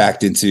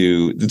backpacked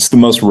it's the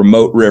most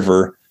remote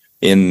river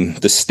in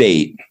the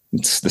state.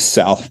 It's the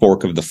South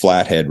Fork of the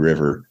Flathead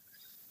River.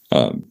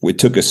 It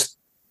took us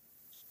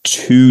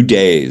 2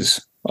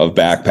 days of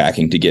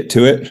backpacking to get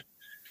to it.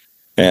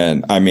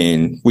 And I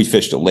mean, we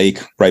fished a lake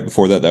right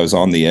before that was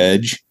on the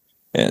edge.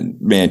 And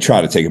man,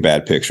 try to take a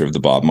bad picture of the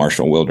Bob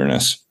Marshall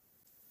Wilderness.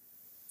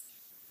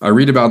 I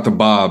read about the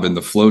bob and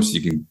the floats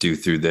you can do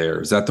through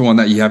there. Is that the one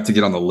that you have to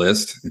get on the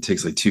list? It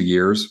takes like 2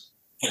 years.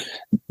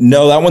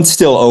 No, that one's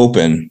still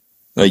open.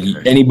 Like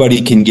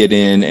anybody can get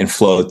in and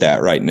float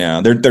that right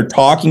now. They're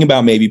talking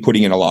about maybe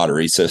putting in a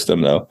lottery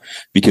system though,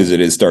 because it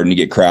is starting to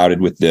get crowded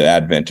with the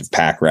advent of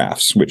pack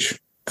rafts, which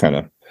kind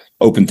of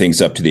open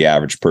things up to the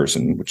average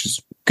person, which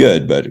is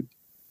good, but it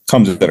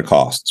comes at a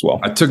cost as well.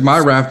 I took my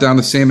raft down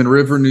the Salmon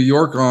River, New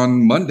York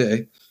on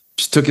Monday.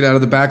 Just took it out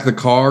of the back of the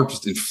car,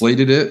 just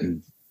inflated it,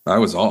 and I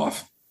was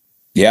off.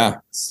 Yeah.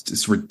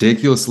 It's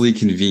ridiculously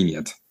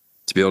convenient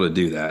to be able to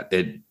do that.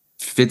 It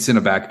fits in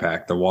a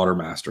backpack, the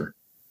Watermaster.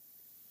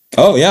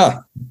 Oh,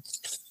 yeah.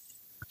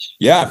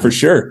 Yeah, for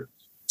sure.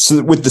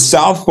 So with the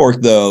South Fork,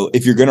 though,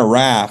 if you're going to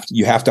raft,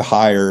 you have to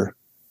hire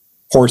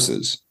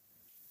horses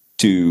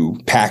to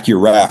pack your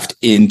raft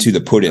into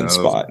the put-in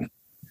spot.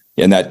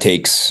 And that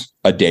takes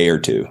a day or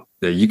two.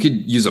 Yeah, you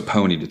could use a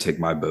pony to take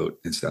my boat.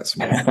 It's that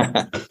small.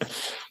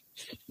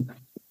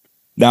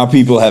 Now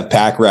people have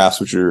pack rafts,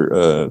 which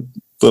are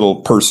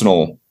little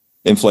personal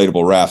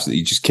inflatable rafts that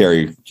you just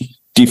carry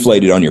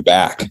deflated on your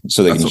back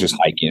so they can just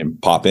hike in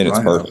and pop in. It's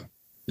perfect.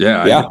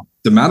 Yeah.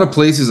 The amount of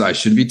places I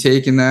should be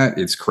taking that,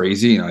 it's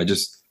crazy. And I'm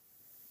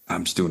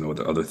just doing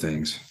other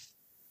things.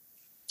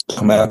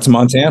 Come out to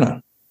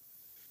Montana.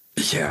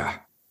 Yeah.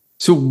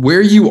 So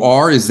where you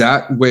are, is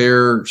that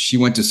where she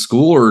went to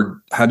school,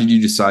 or how did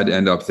you decide to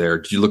end up there?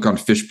 Did you look on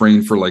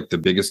FishBrain for like the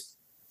biggest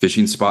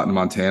fishing spot in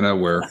Montana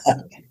where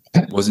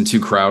it wasn't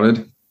too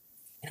crowded?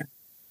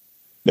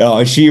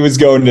 No, she was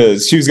going to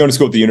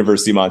school at the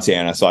University of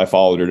Montana, so I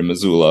followed her to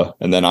Missoula,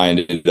 and then I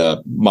ended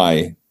up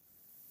my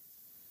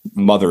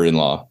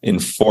mother-in-law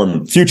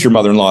future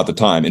mother-in-law at the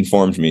time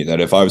informed me that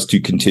if I was to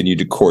continue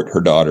to court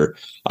her daughter,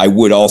 I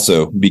would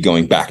also be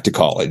going back to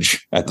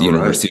college at the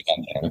University of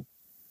Montana.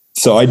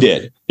 So I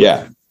did.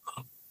 Yeah.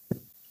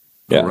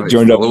 Yeah.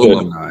 Joined up with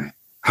alumni.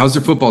 How's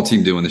their football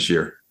team doing this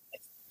year?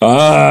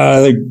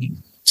 They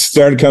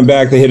started to come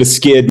back. They hit a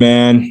skid,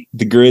 man.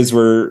 The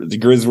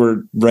Grizz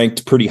were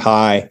ranked pretty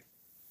high,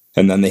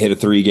 and then they hit a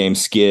 3-game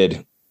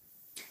skid.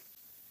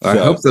 I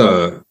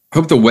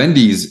hope the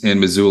Wendy's in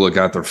Missoula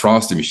got their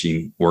frosty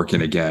machine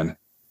working again.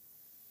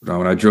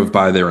 When I drove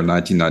by there in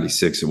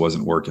 1996, it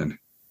wasn't working.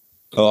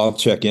 Oh, I'll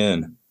check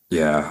in.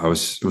 Yeah, it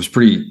was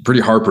pretty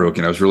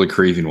heartbroken. I was really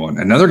craving one.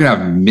 And now they're gonna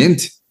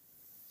have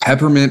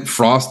peppermint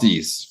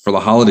frosties for the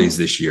holidays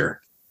this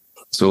year.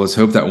 So let's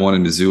hope that one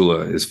in Missoula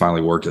is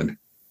finally working.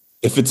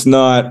 If it's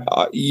not,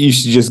 you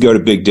should just go to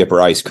Big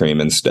Dipper ice cream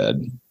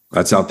instead.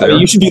 That's out there. I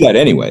mean, you should do that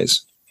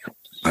anyways.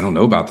 I don't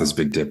know about this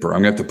Big Dipper.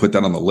 I'm gonna have to put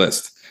that on the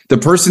list. The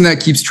person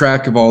that keeps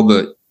track of all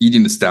the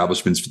eating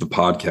establishments for the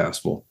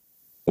podcast will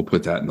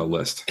put that in the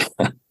list.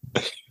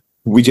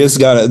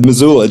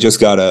 Missoula just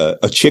got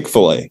a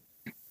Chick-fil-A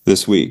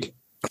this week.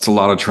 That's a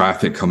lot of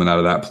traffic coming out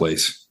of that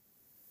place.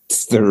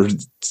 There were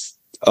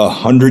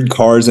 100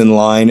 cars in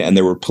line, and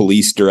there were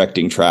police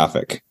directing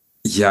traffic.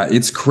 Yeah,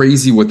 it's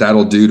crazy what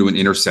that'll do to an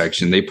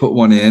intersection. They put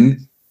one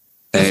in,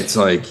 and it's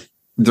like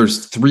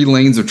there's 3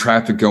 lanes of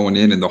traffic going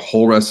in, and the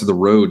whole rest of the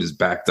road is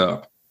backed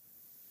up.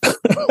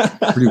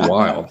 Pretty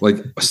wild. Like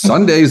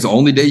Sunday is the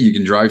only day you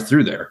can drive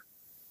through there.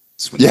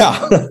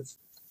 Yeah.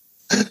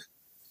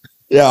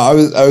 Yeah, I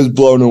was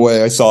blown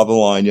away. I saw the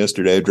line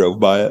yesterday. I drove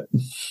by it.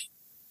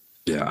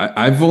 Yeah,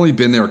 I've only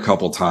been there a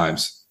couple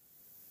times.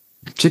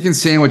 Chicken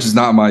sandwich is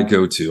not my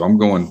go-to.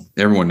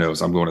 Everyone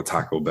knows I'm going to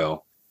Taco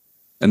Bell.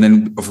 And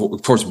then, of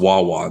course,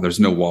 Wawa. There's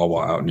no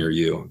Wawa out near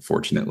you,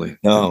 unfortunately.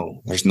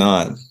 No, there's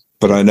not.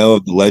 But I know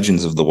of the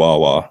legends of the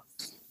Wawa.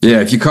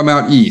 Yeah, if you come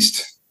out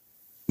east,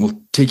 we'll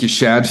take you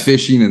shad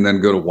fishing and then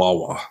go to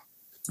Wawa.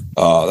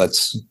 Oh,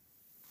 that's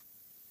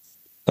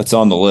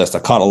on the list. I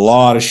caught a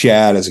lot of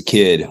shad as a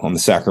kid on the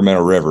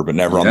Sacramento River, but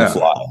never on the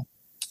fly.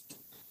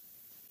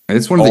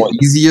 It's one of the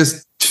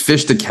easiest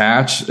fish to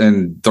catch,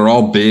 and they're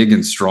all big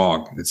and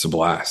strong. It's a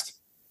blast.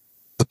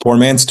 The poor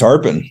man's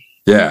tarpon.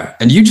 Yeah,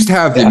 and you just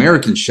have the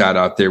American shad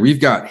out there.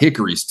 We've got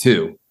hickories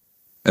too,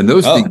 and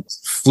those things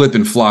flip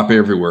and flop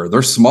everywhere.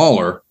 They're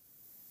smaller.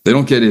 They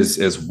don't get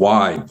as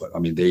wide, but I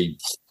mean they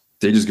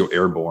just go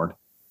airborne.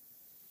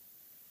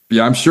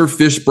 Yeah, I'm sure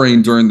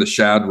FishBrain during the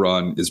shad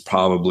run is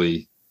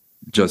probably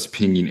just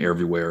pinging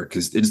everywhere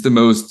because it's the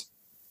most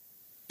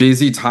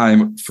busy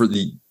time for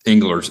the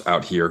anglers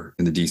out here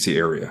in the DC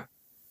area.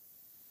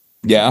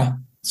 Yeah.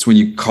 It's when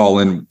you call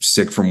in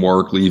sick from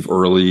work, leave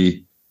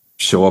early,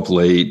 show up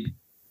late,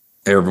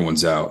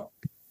 everyone's out.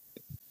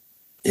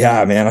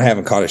 Yeah, man, I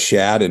haven't caught a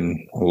shad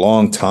in a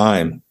long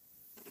time.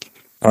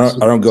 I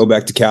don't go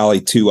back to Cali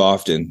too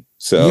often.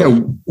 So yeah,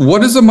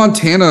 what does a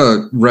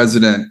Montana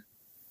resident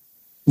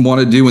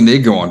want to do when they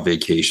go on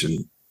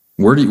vacation?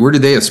 Where do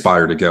they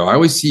aspire to go? I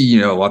always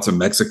see, lots of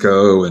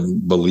Mexico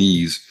and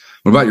Belize.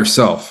 What about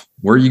yourself?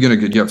 Where are you going to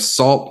go? Do you have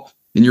salt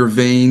in your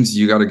veins?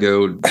 You got to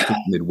go to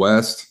the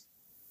Midwest.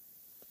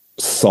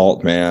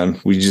 Salt,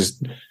 man.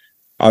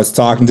 I was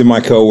talking to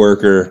my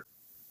coworker,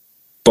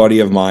 buddy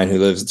of mine who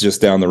lives just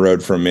down the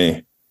road from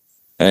me.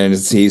 And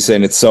he's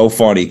saying it's so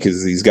funny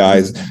because these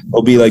guys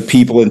will be like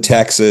people in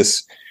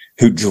Texas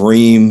who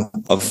dream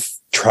of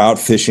trout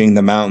fishing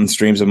the mountain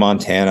streams of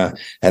Montana.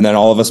 And then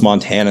all of us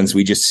Montanans,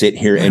 we just sit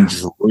here and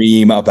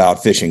dream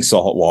about fishing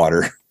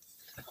saltwater.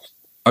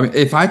 I mean,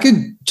 if I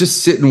could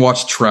just sit and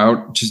watch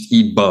trout just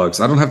eat bugs,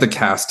 I don't have to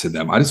cast to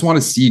them. I just want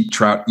to see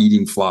trout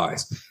eating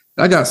flies.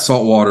 I got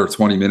saltwater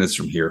 20 minutes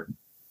from here,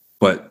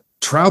 but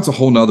trout's a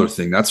whole nother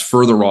thing. That's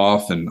further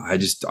off, and I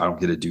don't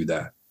get to do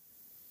that.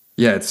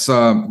 Yeah, it's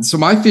so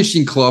my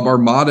fishing club, our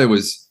motto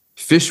is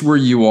fish where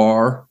you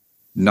are,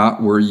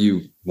 not where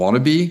you want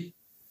to be.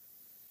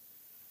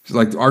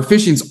 Like, our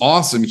fishing's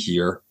awesome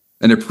here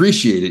and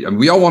appreciate it. I mean,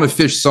 we all want to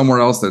fish somewhere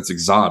else that's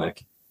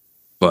exotic,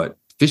 but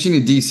fishing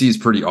in DC is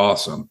pretty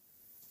awesome.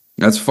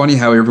 That's funny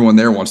how everyone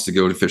there wants to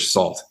go to fish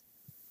salt.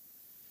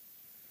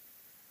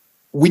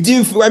 We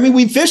do. I mean,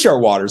 we fish our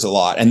waters a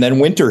lot, and then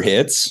winter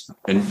hits.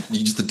 And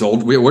you just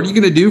what are you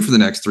going to do for the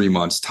next 3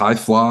 months? Tie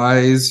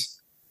flies?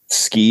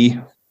 Ski.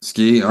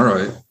 All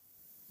right.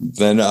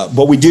 Then,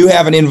 but we do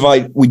have an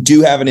invite. We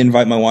do have an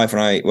invite, my wife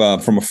and I,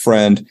 from a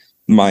friend,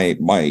 my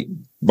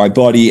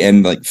buddy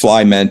and like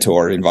fly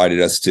mentor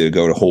invited us to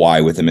go to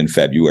Hawaii with him in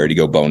February to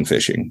go bone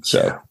fishing.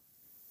 So,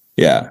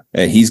 yeah,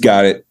 and he's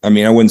got it. I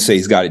mean, I wouldn't say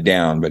he's got it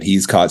down, but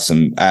he's caught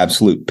some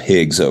absolute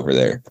pigs over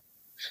there.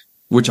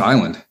 Which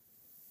island?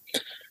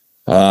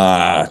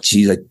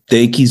 Geez, I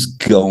think he's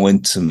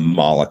going to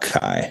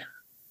Molokai.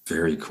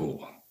 Very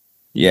cool.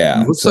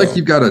 Yeah. It looks like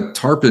you've got a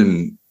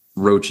tarpon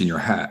roach in your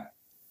hat.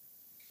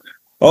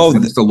 Oh,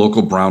 it's the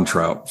local brown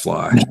trout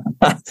fly.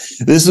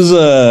 This is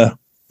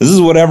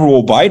whatever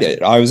will bite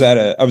it. I was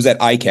at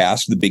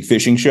ICAST, the big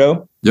fishing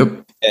show.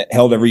 Yep.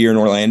 Held every year in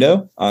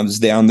Orlando. I was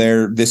down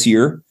there this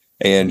year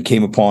and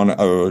came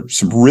upon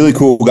some really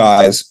cool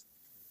guys,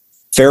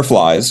 Fair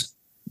Flies.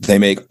 They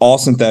make all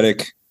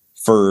synthetic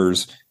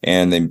furs,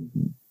 and they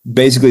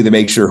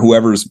make sure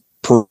whoever's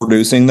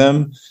producing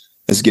them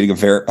is getting a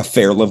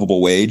fair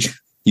livable wage,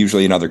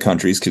 usually in other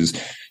countries, because,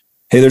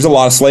 hey, there's a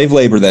lot of slave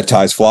labor that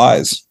ties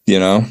flies, you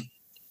know?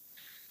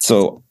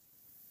 So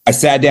I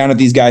sat down at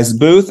these guys'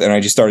 booth and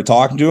I just started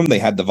talking to them. They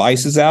had the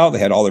vices out. They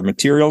had all their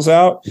materials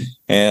out.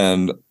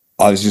 And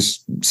I was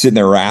just sitting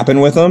there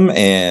rapping with them.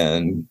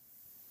 And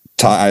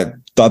I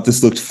thought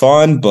this looked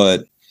fun,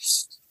 but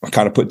I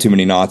kind of put too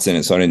many knots in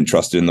it, so I didn't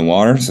trust it in the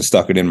water. So I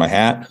stuck it in my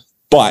hat.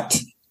 But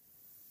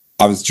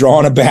I was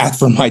drawing a bath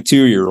for my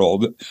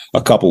 2-year-old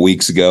a couple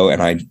weeks ago,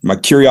 and my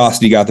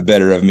curiosity got the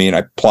better of me, and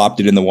I plopped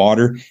it in the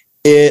water.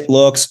 It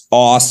looks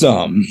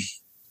awesome.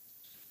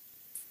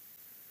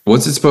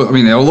 What's it supposed? I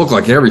mean, it'll look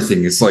like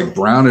everything. It's like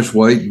brownish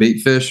white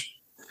bait fish.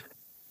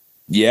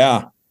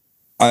 Yeah,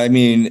 I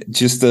mean,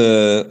 just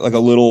like a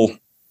little.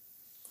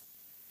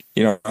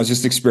 You know, I was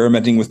just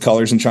experimenting with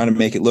colors and trying to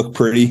make it look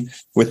pretty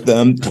with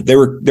them. They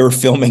were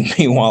filming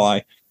me while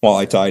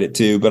I tied it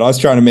too, but I was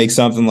trying to make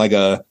something like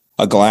a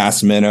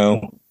glass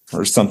minnow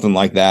or something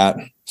like that.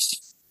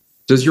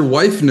 Does your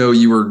wife know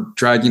you were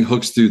dragging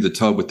hooks through the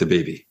tub with the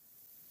baby?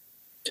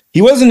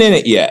 He wasn't in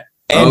it yet.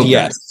 And okay.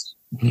 Yes.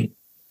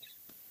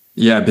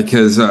 Yeah,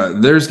 because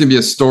there's going to be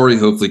a story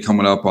hopefully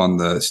coming up on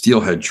the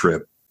Steelhead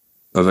trip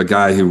of a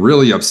guy who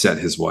really upset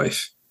his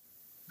wife.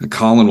 And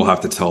Colin will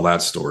have to tell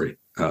that story.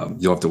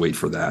 You'll have to wait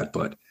for that.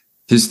 But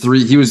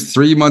he was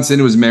 3 months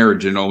into his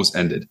marriage and it almost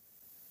ended.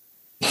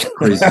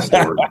 Crazy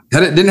story.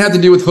 It didn't have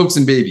to do with hooks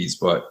and babies,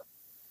 but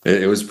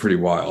it was pretty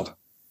wild.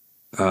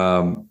 It's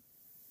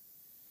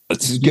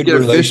a good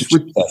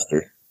relationship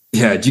tester.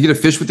 Yeah. Did you get a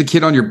fish with the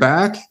kid on your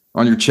back,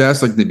 on your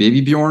chest, like the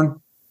baby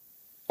Bjorn?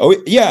 Oh,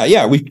 yeah.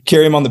 Yeah. We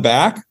carry him on the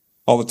back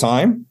all the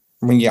time.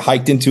 When you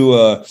hiked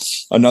into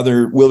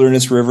another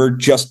wilderness river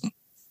just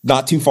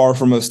not too far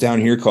from us down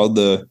here called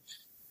the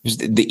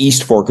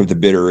East Fork of the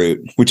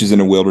Bitterroot, which is in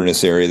a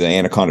wilderness area, the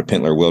Anaconda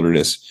Pintler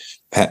Wilderness.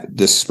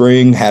 This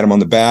spring, had him on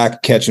the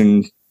back,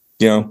 catching,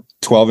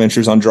 12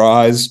 inches on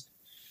dries.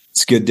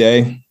 It's a good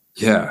day.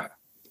 Yeah.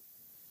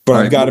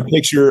 But I got a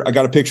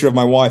picture of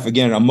my wife,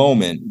 again, a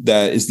moment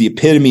that is the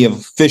epitome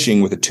of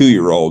fishing with a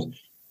 2-year-old.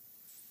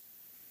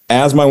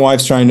 As my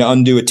wife's trying to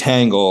undo a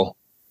tangle,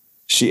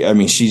 she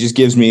just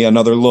gives me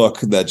another look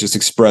that just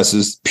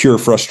expresses pure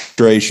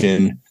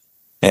frustration.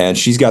 And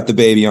she's got the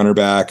baby on her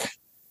back.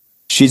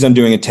 She's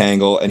undoing a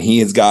tangle, and he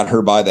has got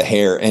her by the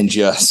hair and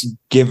just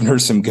given her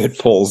some good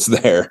pulls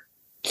there.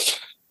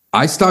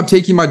 I stopped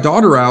taking my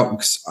daughter out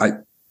because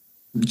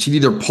she'd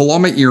either pull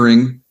on my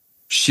earring,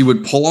 she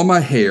would pull on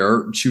my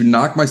hair, she would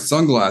knock my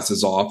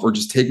sunglasses off, or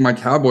just take my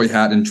cowboy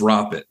hat and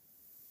drop it.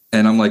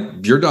 And I'm like,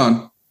 you're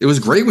done. It was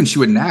great when she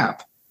would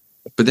nap,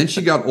 but then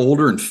she got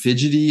older and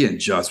fidgety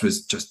and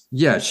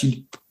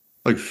she'd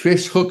like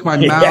fish hook my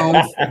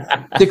mouth,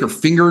 stick her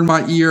finger in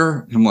my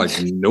ear. And I'm like,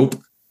 nope,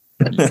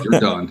 you're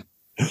done.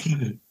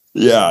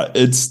 Yeah,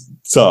 it's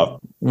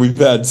tough. We've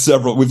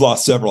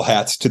lost several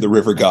hats to the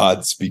river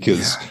gods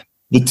because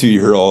the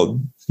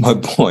 2-year-old, my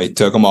boy,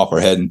 took them off our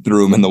head and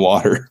threw them in the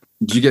water.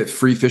 Did you get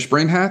free fish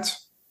brain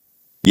hats?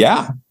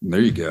 Yeah. There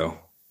you go.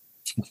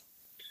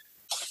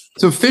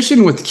 So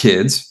fishing with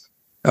kids,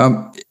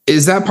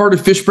 is that part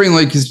of fish brain?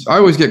 Like, because I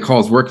always get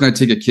calls, where can I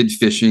take a kid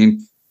fishing?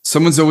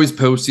 Someone's always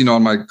posting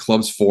on my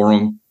club's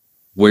forum,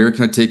 where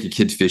can I take a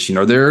kid fishing?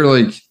 Are there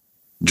like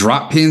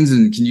drop pins,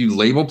 and can you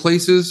label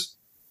places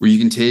where you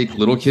can take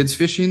little kids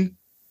fishing?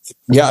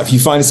 Yeah, if you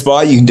find a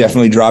spot, you can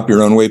definitely drop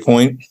your own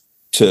waypoint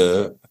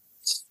to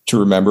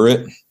remember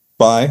it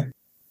by.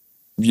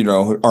 You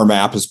know, our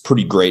map is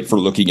pretty great for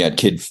looking at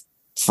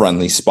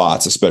kid-friendly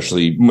spots,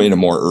 especially in a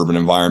more urban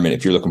environment.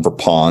 If you're looking for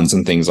ponds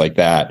and things like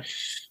that,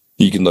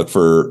 you can look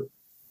for,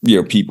 you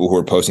know, people who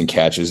are posting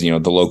catches, you know,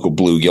 the local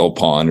bluegill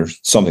pond or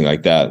something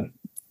like that.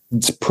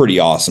 It's pretty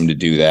awesome to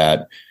do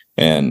that.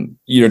 And,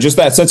 you know, just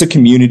that sense of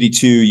community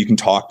too. You can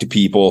talk to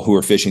people who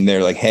are fishing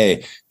there like,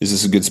 hey, is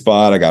this a good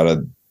spot? I got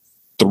a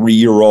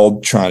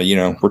 3-year-old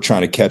we're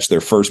trying to catch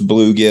their first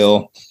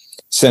bluegill.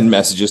 Send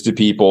messages to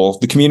people.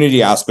 The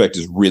community aspect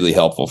is really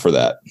helpful for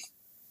that.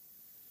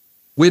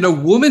 When a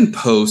woman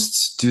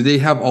posts, do they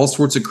have all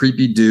sorts of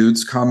creepy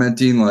dudes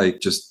commenting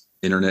like just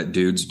internet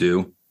dudes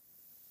do,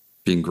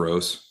 being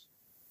gross?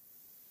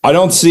 I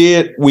don't see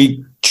it.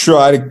 We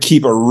try to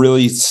keep a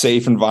really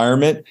safe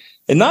environment.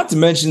 And not to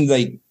mention,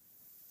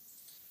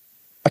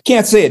 I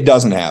can't say it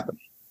doesn't happen.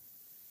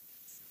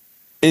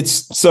 It's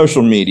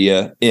social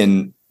media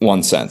in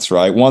one sense,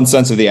 right? One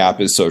sense of the app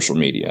is social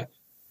media.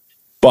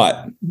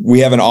 But we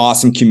have an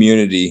awesome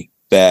community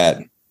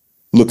that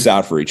looks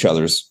out for each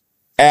other's,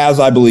 as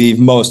I believe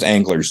most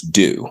anglers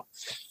do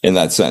in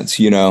that sense,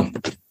 you know?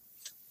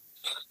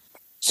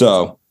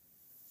 So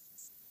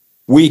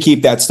we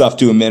keep that stuff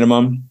to a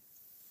minimum,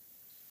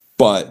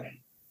 but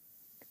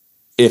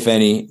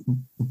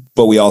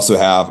we also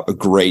have a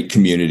great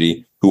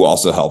community who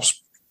also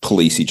helps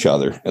police each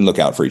other and look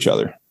out for each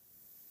other.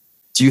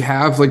 Do you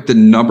have like the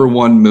number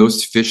one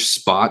most fished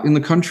spot in the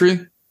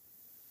country?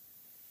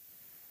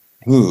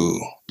 Ooh.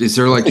 Is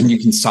there like, can you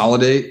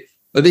consolidate?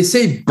 They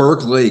say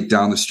Burke Lake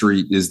down the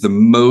street is the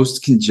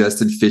most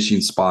congested fishing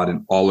spot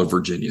in all of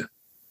Virginia.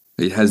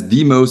 It has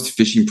the most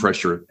fishing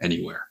pressure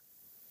anywhere.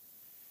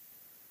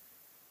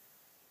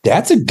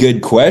 That's a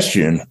good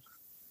question.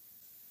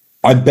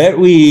 I bet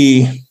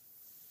we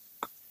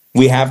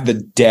have the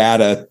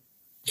data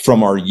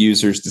from our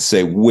users to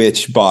say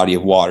which body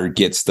of water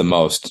gets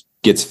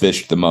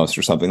fished the most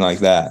or something like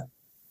that.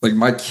 Like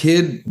my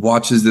kid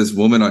watches this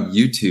woman on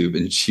YouTube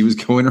and she was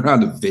going around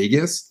to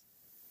Vegas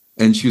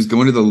and she was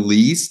going to the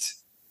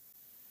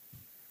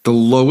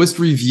lowest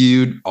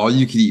reviewed all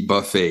you can eat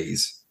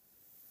buffets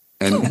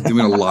and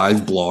doing a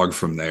live blog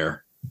from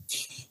there.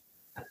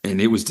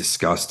 And it was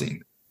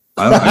disgusting.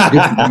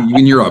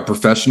 When you're a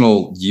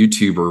professional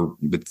YouTuber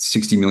with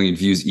 60 million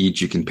views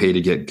each, you can pay to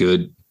get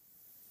good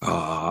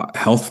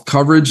health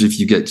coverage if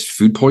you get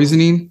food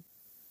poisoning.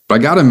 But I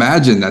got to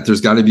imagine that there's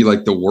got to be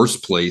like the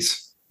worst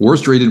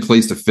rated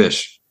place to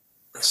fish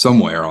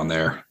somewhere on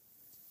there,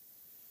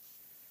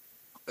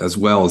 as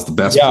well as the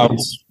best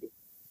place.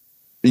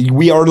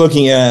 We are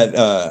looking at,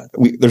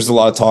 there's a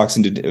lot of talks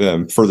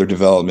into further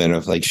development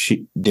of like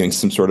doing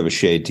some sort of a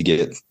shade to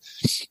get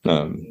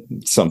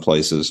some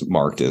places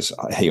marked as,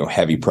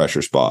 heavy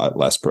pressure spot,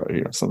 less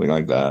pressure, something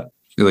like that.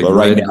 Like red,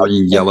 right now,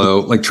 green, yellow,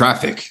 like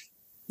traffic.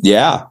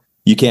 Yeah.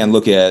 You can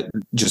look at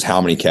just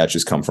how many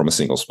catches come from a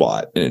single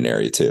spot in an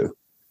area too.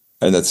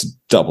 And that's a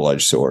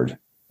double-edged sword.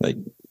 Like,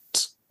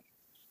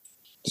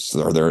 is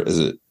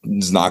it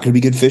not going to be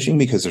good fishing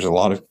because there's a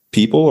lot of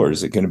people, or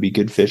is it going to be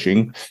good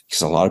fishing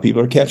because a lot of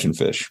people are catching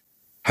fish?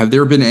 Have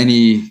there been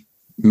any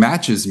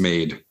matches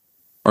made?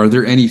 Are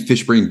there any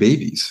fish brain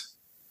babies?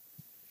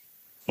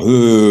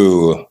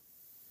 Ooh,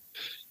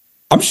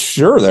 I'm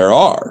sure there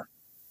are.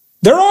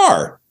 There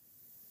are.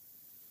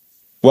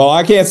 Well,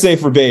 I can't say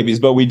for babies,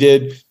 but we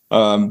did.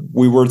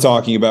 We were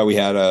talking about, we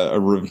had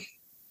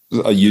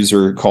a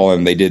user call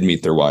and they did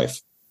meet their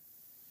wife.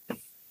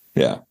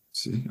 Yeah.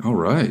 See, all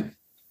right.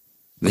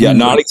 Yeah,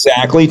 not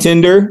exactly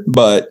Tinder,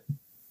 but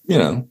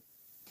at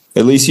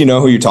least you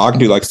know who you're talking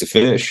to likes to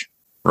fish.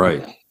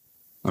 Right.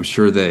 I'm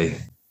sure they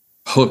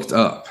hooked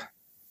up.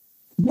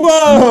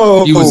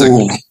 Whoa! He was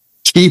a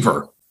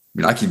keeper. I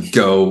mean, I could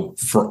go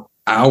for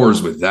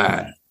hours with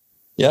that.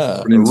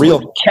 Yeah, a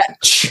real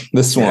catch.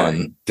 This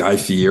one. Guy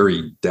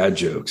Fieri dad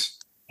jokes.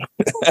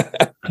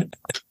 And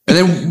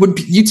then when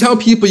you tell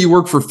people you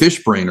work for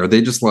Fishbrain, are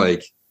they just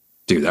like,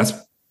 dude,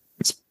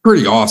 it's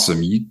pretty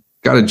awesome. You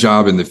got a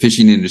job in the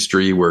fishing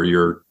industry where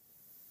you're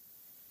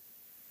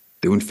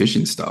doing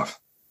fishing stuff.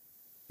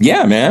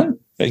 Yeah, man.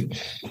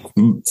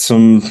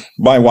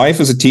 My wife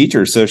is a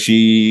teacher, so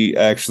she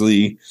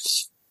actually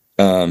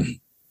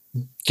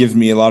gives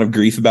me a lot of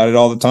grief about it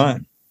all the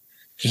time.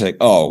 She's like,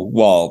 "Oh,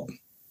 well,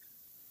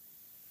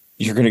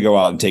 you're going to go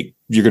out and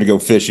you're going to go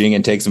fishing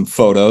and take some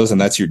photos,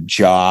 and that's your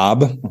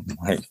job." I'm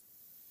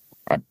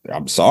like,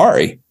 I'm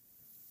sorry.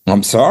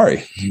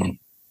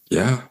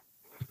 Yeah.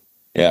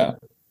 Yeah.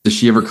 Does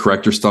she ever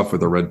correct her stuff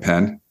with a red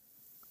pen?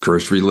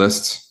 Grocery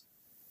lists?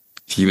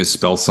 If you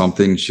misspell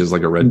something, she has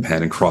like a red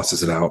pen and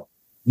crosses it out.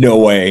 No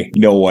way.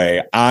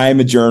 I'm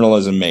a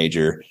journalism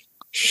major.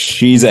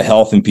 She's a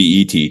health and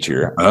PE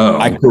teacher. Oh.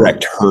 I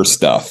correct her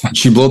stuff. Did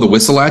she blow the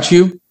whistle at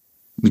you?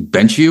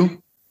 Bench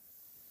you?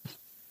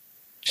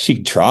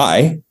 She'd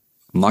try.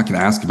 I'm not going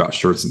to ask about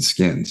shirts and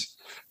skins.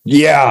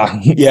 Yeah.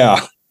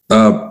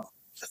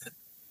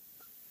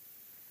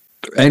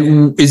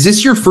 And is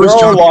this your first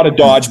There are job? a lot of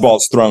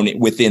dodgeballs thrown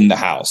within the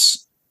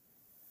house.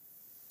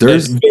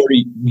 There's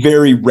very,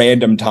 very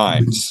random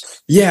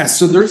times. Yeah,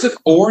 so there's an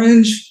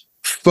orange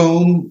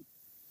foam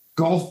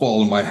golf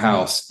ball in my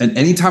house, and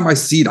anytime I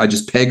see it, I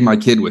just peg my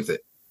kid with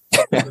it.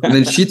 And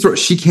then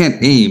she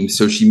can't aim,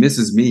 so she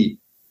misses me.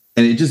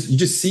 And you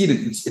just see it.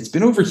 It's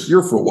been over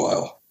here for a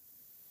while.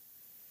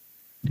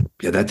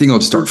 Yeah, that thing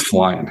will start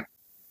flying.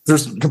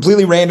 There's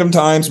completely random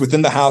times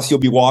within the house. You'll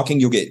be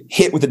walking, you'll get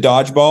hit with a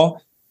dodgeball,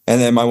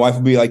 and then my wife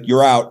will be like,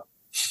 "You're out."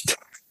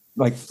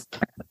 Like,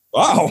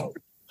 wow.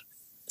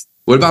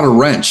 What about a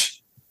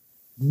wrench?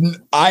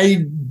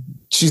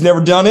 She's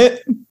never done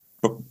it,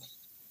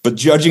 but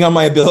judging on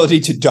my ability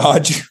to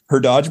dodge her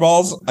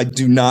dodgeballs, I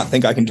do not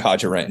think I can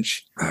dodge a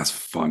wrench. That's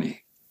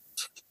funny.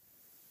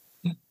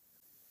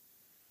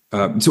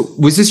 So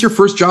was this your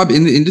first job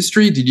in the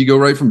industry? Did you go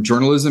right from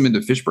journalism into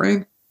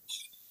Fishbrain?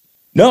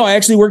 No, I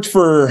actually worked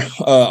for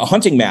a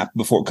hunting map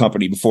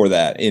company before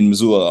that in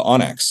Missoula,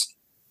 Onyx.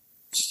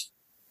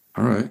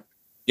 All right.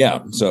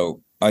 Yeah,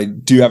 so I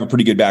do have a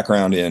pretty good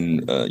background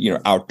in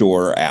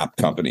outdoor app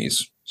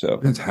companies. So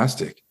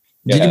Fantastic.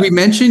 Yeah. Did we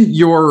mention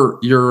your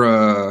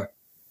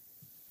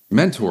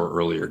mentor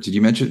earlier? Did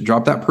you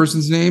drop that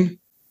person's name?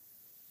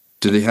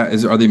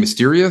 Are they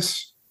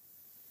mysterious?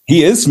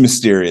 He is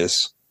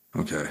mysterious.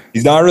 Okay.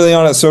 He's not really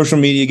on a social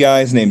media guy.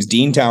 His name's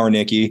Dean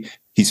Towernicki.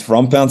 He's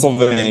from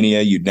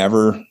Pennsylvania. You'd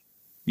never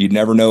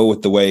know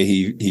with the way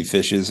he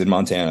fishes in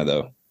Montana,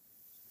 though.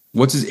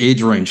 What's his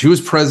age range? Who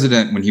was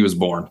president when he was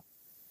born?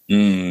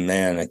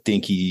 Man, I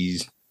think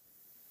he's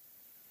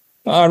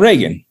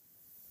Reagan.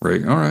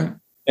 Right. All right.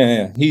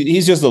 Yeah.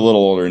 He's just a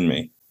little older than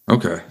me.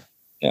 Okay.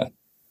 Yeah.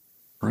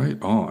 Right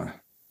on.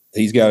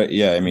 He's got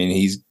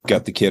he's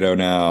got the kiddo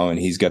now, and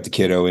he's got the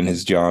kiddo in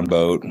his John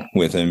boat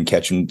with him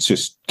catching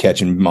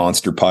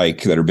monster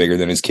pike that are bigger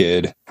than his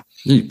kid.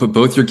 You put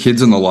both your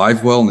kids in the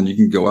live well, and then you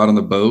can go out on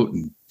the boat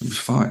and you'll be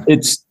fine.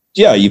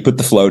 You put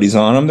the floaties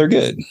on them, they're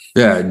good.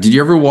 Yeah. Did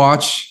you ever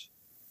watch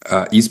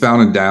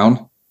Eastbound and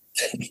Down?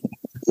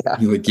 Yeah.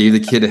 You gave the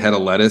kid a head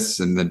of lettuce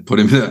and then put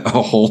him in a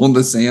hole in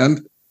the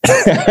sand,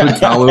 put a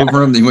towel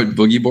over him, then he went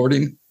boogie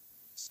boarding.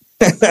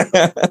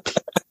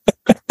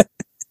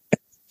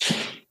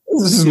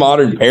 This is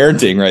modern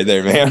parenting right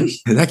there, man.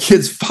 That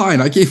kid's fine.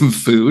 I gave him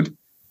food.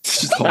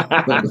 It's just all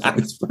about the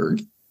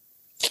iceberg.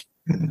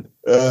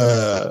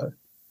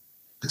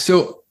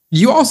 So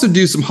you also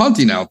do some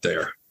hunting out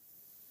there.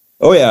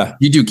 Oh yeah.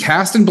 You do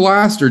cast and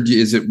blast, or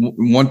is it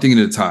one thing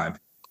at a time?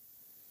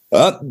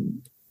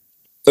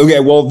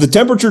 Okay, well, the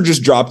temperature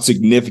just dropped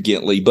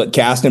significantly, but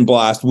cast and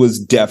blast was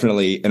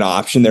definitely an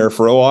option there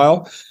for a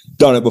while.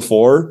 Done it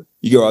before.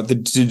 You go out to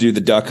do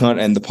the duck hunt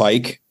and the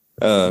pike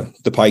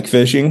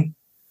fishing.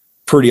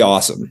 Pretty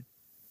awesome.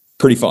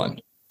 Pretty fun.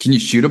 Can you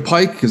shoot a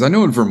pike? Because I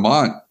know in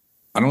Vermont,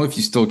 I don't know if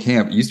you still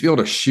can, but you used to be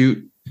able to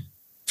shoot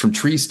from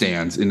tree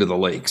stands into the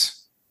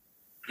lakes.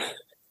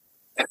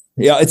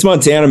 Yeah, it's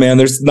Montana, man.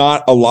 There's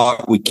not a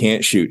lot we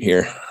can't shoot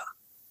here.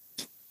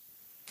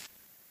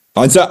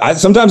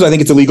 Sometimes I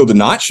think it's illegal to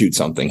not shoot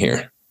something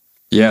here.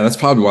 Yeah, that's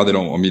probably why they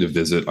don't want me to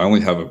visit. I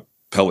only have a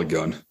pellet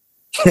gun.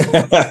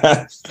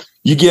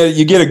 You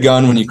get a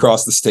gun when you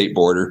cross the state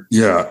border.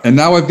 Yeah, and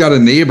now I've got a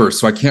neighbor,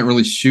 so I can't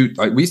really shoot.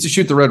 We used to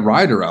shoot the Red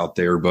Ryder out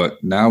there,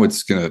 but now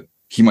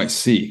he might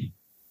see.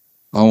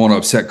 I don't want to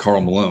upset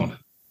Carl Malone.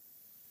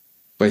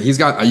 But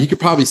you could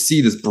probably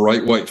see this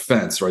bright white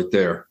fence right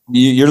there.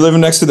 You're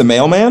living next to the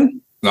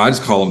mailman? No, I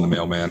just call him the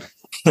mailman.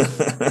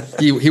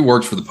 He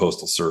works for the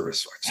Postal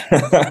Service.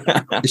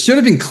 It should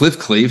have been Cliff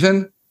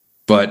Clavin,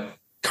 but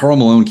Carl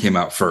Malone came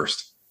out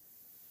first.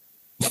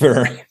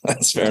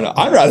 That's fair enough.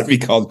 I'd rather be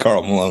called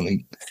Carl Malone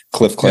than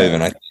Cliff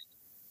Clavin.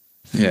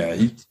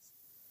 Yeah.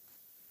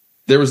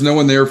 There was no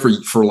one there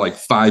for like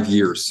 5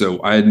 years,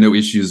 so I had no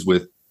issues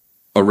with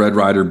a Red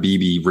Ryder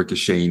BB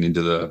ricocheting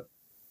into the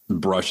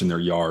brush in their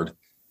yard.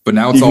 But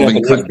now it's all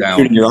been cut down.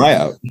 Shooting your eye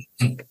out.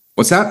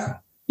 What's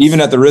that? Even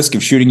at the risk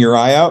of shooting your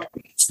eye out?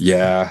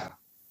 Yeah.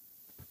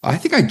 I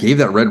think I gave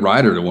that Red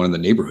Ryder to one of the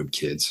neighborhood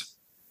kids.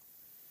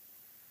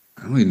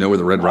 I don't even know where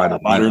the Red Ryder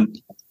modern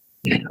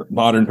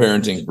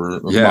parenting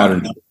for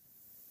modern.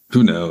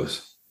 Who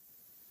knows?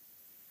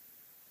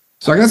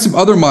 So I got some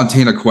other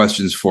Montana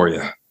questions for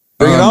you.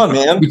 Bring it on,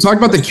 man. We talked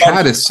about the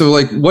caddis.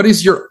 So what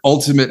is your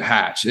ultimate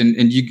hatch? And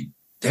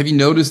have you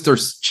noticed they're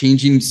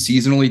changing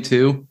seasonally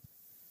too?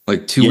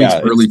 Like 2 weeks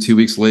early, 2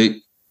 weeks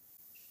late?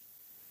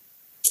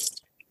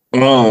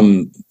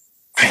 I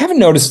haven't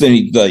noticed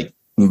any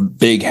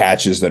big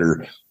hatches that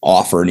are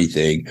off or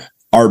anything.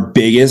 Our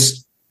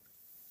biggest,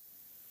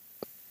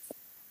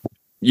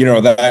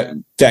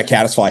 that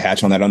caddisfly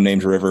hatch on that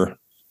unnamed river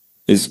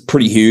is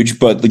pretty huge,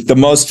 but the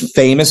most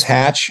famous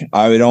hatch,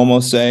 I would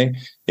almost say,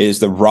 is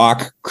the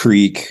Rock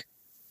Creek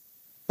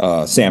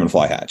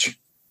salmonfly hatch.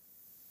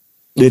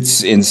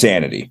 It's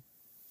insanity.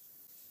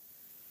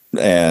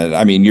 And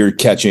I mean, you're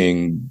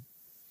catching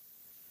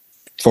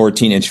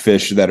 14-inch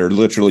fish that are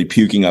literally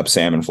puking up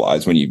salmon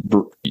flies when you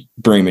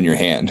bring them in your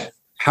hand.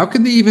 How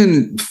could they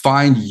even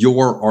find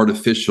your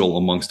artificial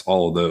amongst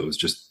all of those?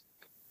 Just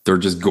They're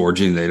just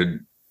gorging.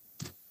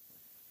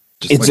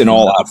 It's an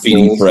all-out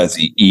feeding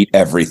frenzy. Eat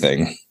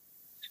everything.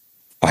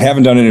 I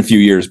haven't done it in a few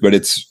years, but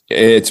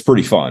it's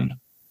pretty fun.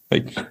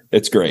 Like,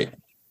 it's great.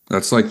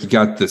 That's like you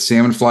got the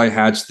salmon fly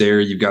hatch there.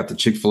 You've got the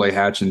Chick-fil-A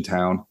hatch in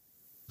town.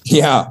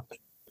 Yeah.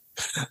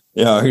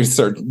 Yeah, I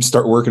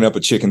start working up a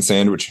chicken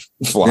sandwich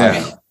fly.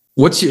 Yeah.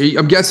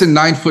 I'm guessing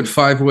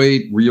 9'5"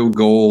 weight, Rio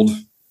Gold,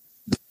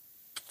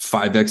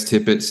 5X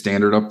tippet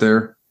standard up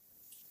there.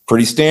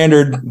 Pretty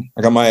standard.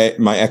 I got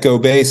my Echo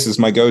base is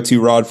my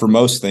go-to rod for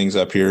most things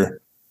up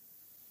here.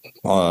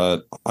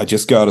 I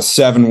just got a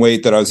 7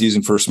 weight that I was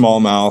using for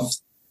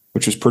smallmouth,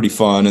 which was pretty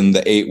fun, and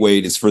the 8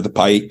 weight is for the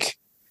pike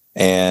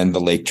and the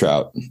lake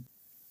trout.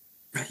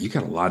 You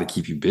got a lot to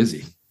keep you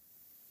busy.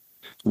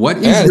 What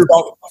is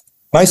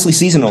nicely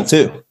seasonal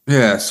too?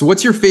 Yeah. So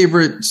what's your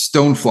favorite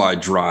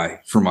stonefly dry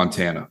for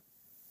Montana?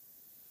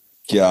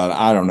 God,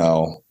 I don't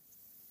know.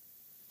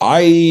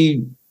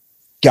 I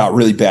got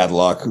really bad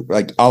luck.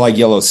 Like, I like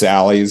Yellow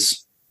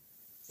Sallies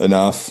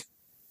enough.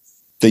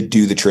 They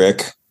do the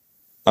trick.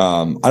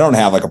 I don't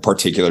have like a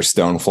particular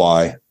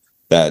stonefly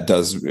that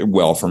does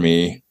well for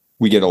me.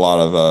 We get a lot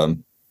of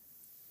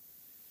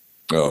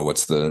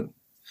what's the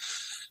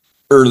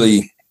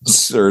early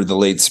or the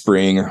late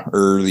spring,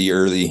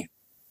 early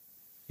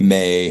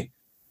May.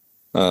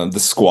 The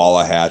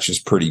Squala hatch is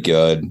pretty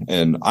good,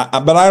 and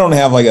but I don't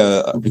have like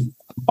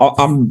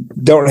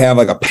don't have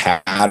like a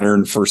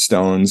pattern for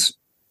stones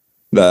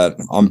that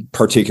I'm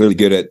particularly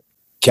good at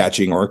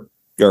catching or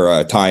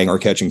tying or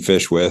catching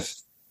fish with.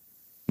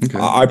 Okay.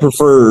 I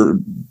prefer,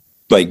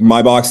 like,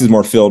 my box is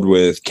more filled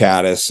with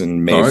caddis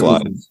and mayfly. Right,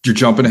 well, you're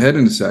jumping ahead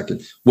in a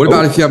second. What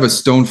about if you have a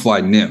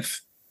stonefly nymph?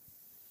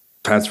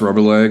 Pat's rubber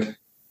leg?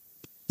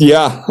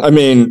 Yeah. I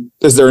mean,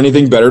 is there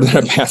anything better than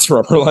a Pat's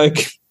rubber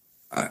leg?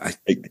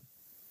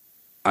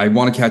 I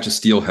want to catch a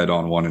steelhead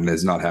on one, and it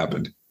has not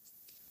happened.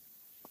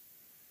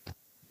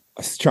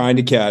 I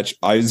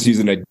was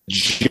using a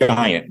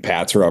giant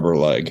Pat's rubber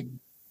leg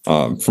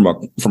from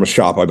a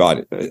shop I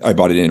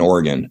bought it in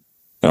Oregon,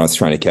 and I was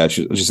trying to catch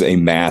just a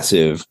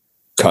massive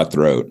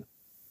cutthroat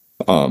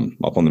up on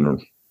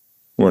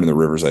one of the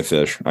rivers I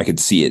fish. I could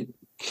see it.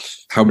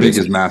 How big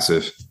is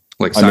massive?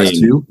 Like size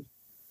 2?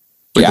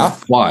 Like yeah.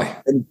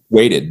 Fly.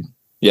 Weighted.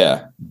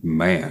 Yeah.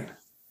 Man.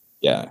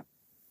 Yeah.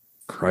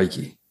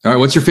 Crikey. All right.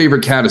 What's your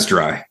favorite caddis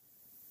dry?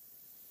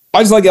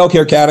 I just like elk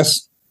hair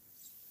caddis.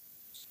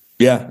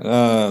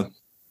 Yeah.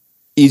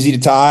 Easy to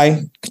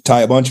tie. Could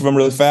tie a bunch of them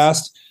really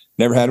fast.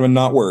 Never had one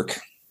not work.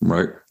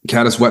 Right.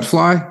 Caddis wet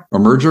fly?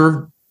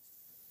 Emerger?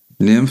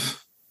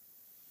 Nymph?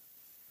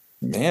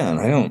 Man,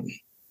 I don't.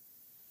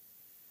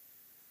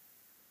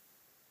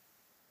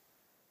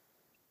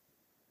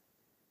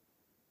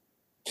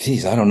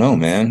 Jeez, I don't know,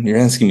 man. You're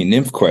asking me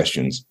nymph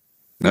questions.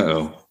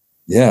 Uh-oh.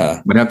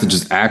 Yeah. Might have to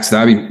just axe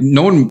that. I mean,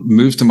 no one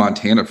moves to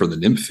Montana for the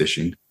nymph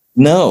fishing.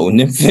 No,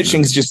 nymph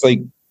fishing is just like,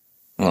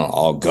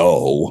 I'll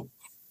go.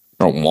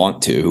 I don't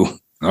want to.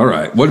 All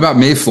right. What about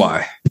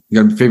mayfly?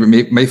 You got a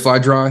favorite mayfly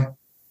dry?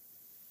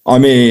 I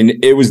mean,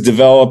 it was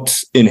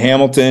developed in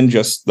Hamilton,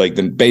 just like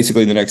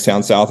basically the next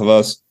town south of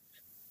us.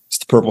 It's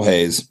the Purple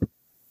Haze.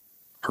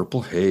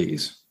 Purple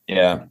Haze.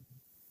 Yeah.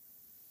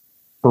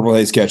 Purple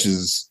Haze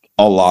catches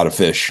a lot of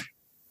fish.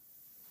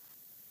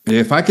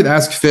 If I could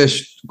ask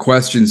fish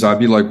questions, I'd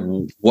be like,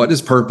 what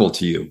is purple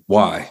to you?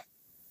 Why?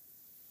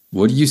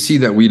 What do you see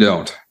that we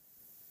don't?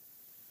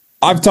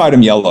 I've tied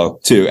them yellow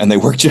too, and they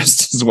work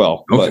just as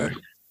well. Okay. But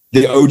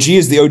the OG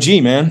is the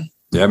OG, man.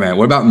 Yeah, man.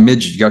 What about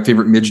midge? You got a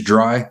favorite midge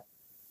dry?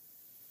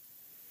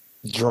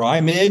 Dry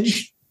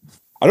midge?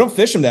 I don't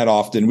fish them that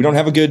often. We don't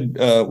have a good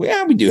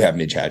we do have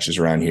midge hatches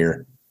around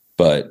here,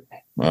 but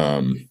I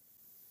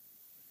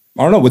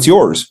don't know. What's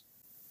yours?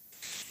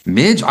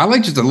 Midge? I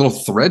like just a little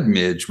thread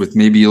midge with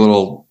maybe a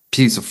little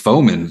piece of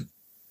foam in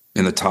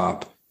the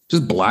top.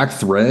 Just black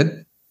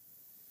thread.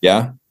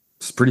 Yeah.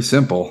 It's pretty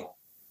simple.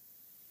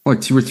 Like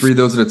 2 or 3 of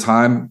those at a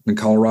time in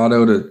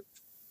Colorado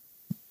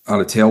out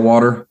of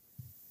tailwater.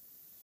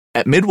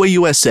 At Midway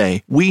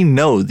USA, we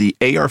know the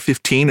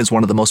AR-15 is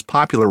one of the most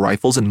popular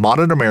rifles in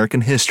modern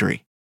American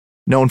history.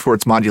 Known for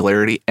its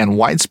modularity and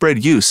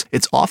widespread use,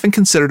 it's often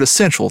considered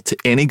essential to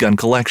any gun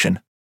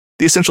collection.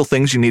 The essential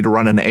things you need to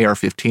run an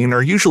AR-15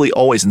 are usually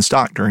always in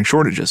stock during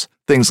shortages,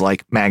 things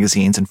like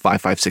magazines and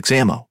 5.56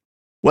 ammo.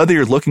 Whether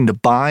you're looking to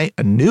buy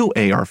a new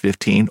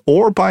AR-15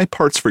 or buy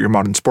parts for your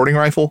modern sporting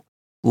rifle,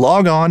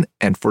 log on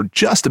and for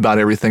just about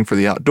everything for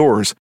the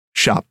outdoors,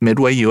 shop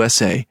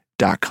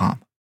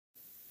MidwayUSA.com.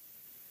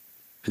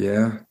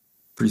 Yeah,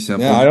 pretty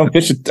simple. Yeah, I don't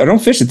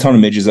fish a ton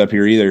of midges up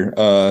here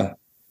either.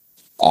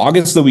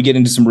 August, though, we get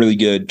into some really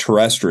good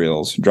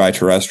terrestrials, dry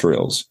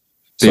terrestrials.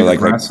 So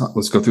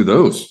let's go through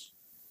those.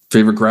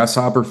 Favorite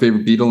grasshopper,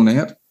 favorite beetle and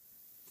ant?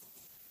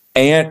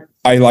 Ant,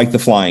 I like the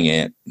flying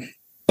ant.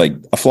 Like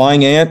a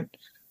flying ant.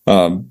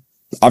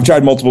 I've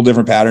tried multiple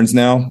different patterns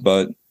now,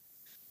 but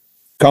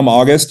come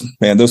August,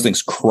 man, those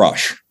things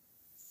crush.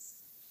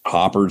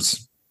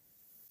 Hoppers.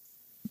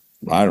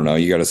 I don't know.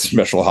 You got a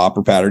special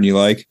hopper pattern you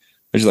like?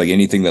 I just like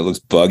anything that looks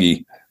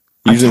buggy.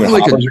 Usually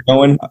when hoppers are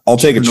going, I'll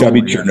take a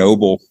chubby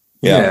Chernobyl.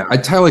 Yeah, I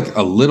tie like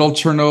a little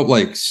Chernobyl,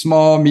 like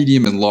small,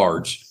 medium, and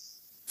large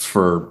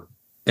for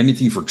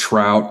anything for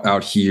trout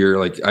out here.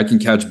 Like I can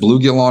catch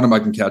bluegill on them. I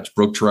can catch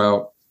brook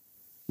trout,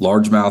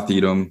 largemouth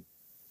eat them,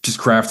 just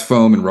craft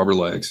foam and rubber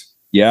legs.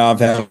 Yeah, I've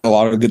had a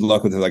lot of good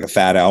luck with like a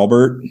fat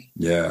Albert.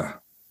 Yeah.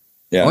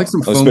 Yeah. I like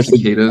some foam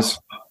cicadas.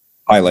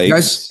 High lakes. You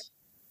guys,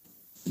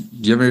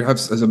 do you ever have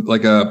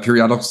like a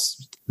periodical?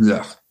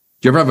 Yeah.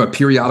 Do you ever have a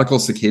periodical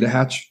cicada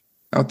hatch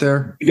out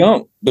there? You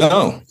don't.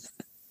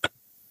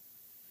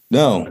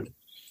 No.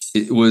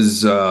 It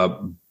was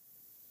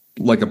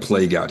like a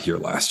plague out here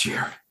last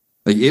year.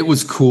 Like it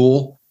was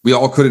cool. We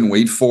all couldn't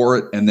wait for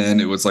it. And then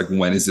it was like,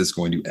 when is this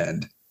going to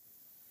end?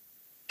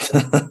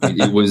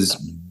 It was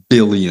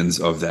billions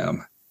of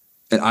them.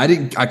 And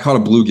I caught a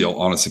bluegill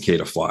on a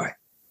cicada fly.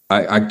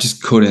 I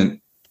just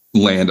couldn't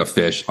land a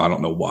fish. I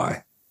don't know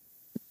why.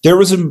 There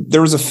was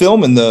a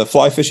film in the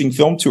fly fishing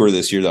film tour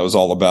this year that was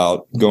all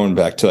about going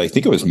back to, I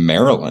think it was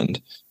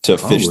Maryland, to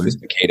fish the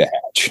cicada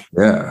hatch.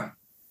 Yeah.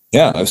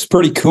 Yeah, it was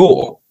pretty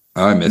cool.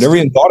 I never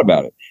even thought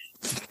about it.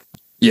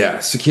 Yeah,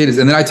 cicadas.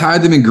 And then I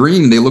tied them in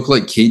green. They look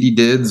like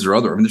katydids or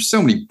other. I mean, there's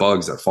so many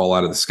bugs that fall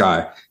out of the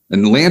sky.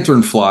 And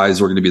lantern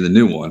flies are going to be the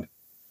new one.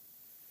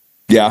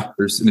 Yeah.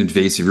 There's an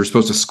invasive. You're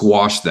supposed to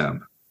squash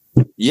them.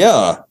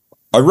 Yeah.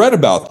 I read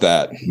about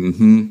that.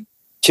 Mm-hmm.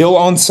 Kill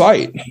on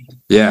site.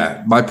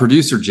 Yeah. My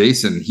producer,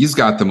 Jason, he's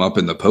got them up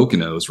in the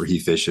Poconos where he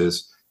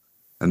fishes.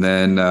 And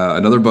then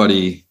another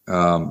buddy,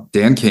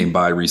 Dan, came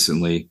by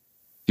recently.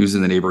 He was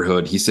in the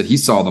neighborhood. He said he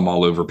saw them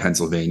all over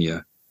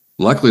Pennsylvania.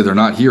 Luckily, they're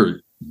not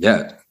here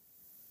yet.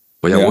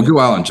 But yeah, we'll go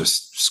out and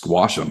just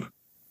squash them.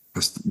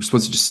 You're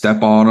supposed to just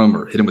step on them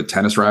or hit them with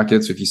tennis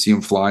rackets if you see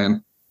them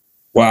flying.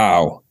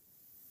 Wow.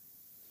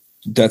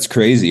 That's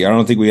crazy. I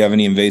don't think we have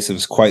any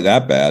invasives quite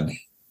that bad.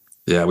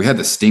 Yeah, we had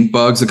the stink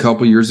bugs a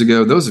couple years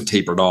ago. Those have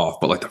tapered off.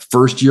 But like the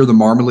first year, the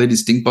marmorated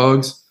stink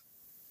bugs,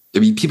 I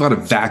mean, people had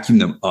to vacuum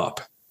them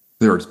up.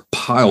 There are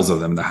piles of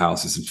them in the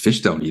houses, and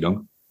fish don't eat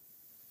them.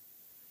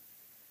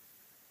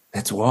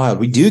 That's wild.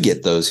 We do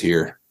get those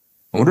here.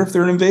 I wonder if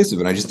they're an invasive,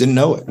 and I just didn't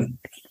know it.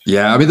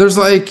 Yeah, I mean, there's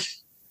like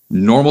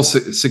normal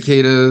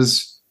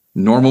cicadas,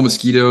 normal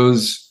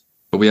mosquitoes,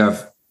 but we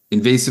have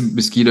invasive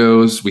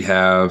mosquitoes. We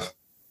have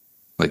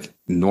like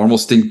normal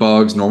stink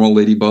bugs, normal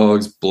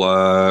ladybugs,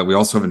 blood. We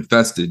also have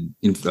infested,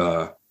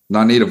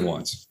 non-native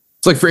ones.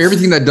 It's like for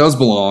everything that does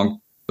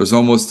belong, there's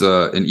almost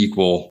an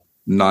equal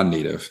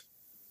non-native.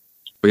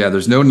 But yeah,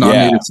 there's no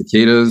non-native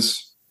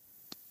cicadas.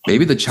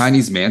 Maybe the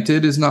Chinese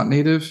mantid is not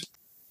native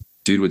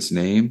due to its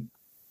name.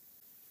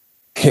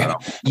 Yeah.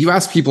 You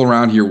ask people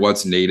around here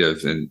what's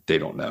native, and they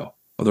don't know.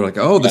 Well, they're like,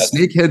 oh, the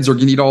snakeheads are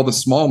going to eat all the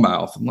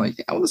smallmouth. I'm like,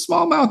 yeah, well, the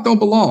smallmouth don't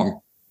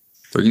belong.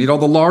 They're going to eat all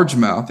the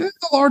largemouth. The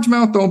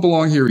largemouth don't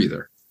belong here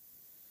either.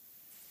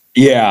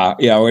 Yeah.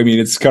 I mean,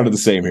 it's kind of the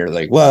same here.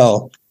 Like,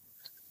 well,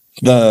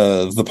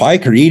 the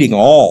pike are eating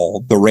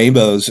all the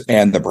rainbows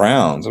and the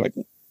browns. I'm like,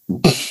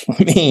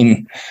 I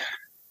mean,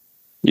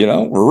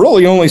 we're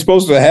really only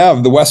supposed to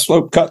have the West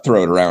Slope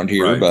cutthroat around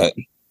here. Right. But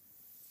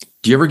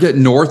do you ever get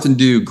north and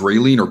do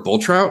grayling or bull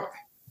trout?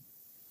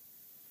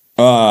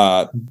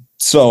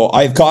 So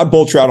I've caught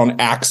bull trout on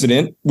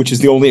accident, which is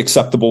the only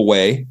acceptable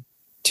way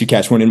to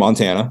catch one in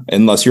Montana,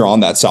 unless you're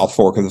on that South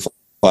Fork of the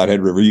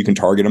Flathead River. You can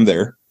target them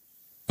there.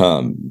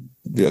 I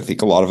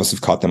think a lot of us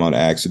have caught them on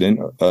accident.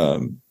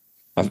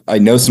 I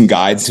know some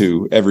guides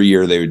who every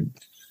year they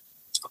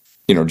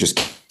would, just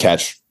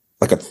catch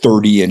like a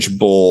 30-inch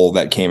bull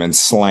that came and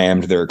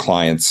slammed their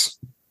clients,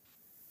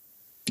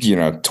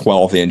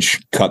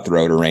 12-inch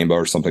cutthroat or rainbow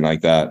or something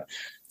like that.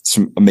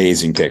 Some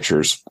amazing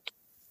pictures.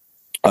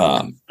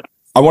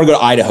 I want to go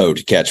to Idaho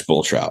to catch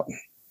bull trout.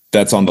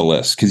 That's on the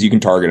list because you can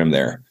target them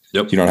there.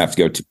 Yep. You don't have to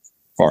go too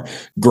far.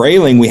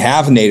 Grayling, we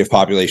have a native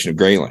population of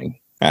grayling,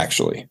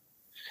 actually.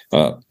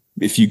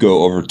 If you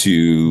go over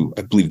to,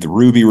 I believe, the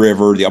Ruby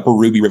River, the upper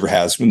Ruby River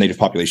has a native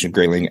population of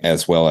grayling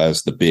as well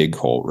as the Big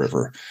Hole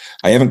River.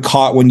 I haven't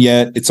caught one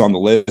yet. It's on the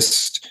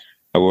list.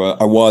 I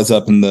was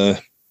up in the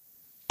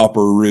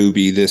upper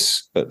Ruby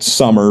this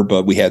summer,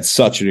 but we had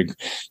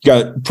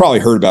probably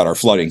heard about our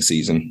flooding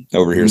season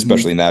over here,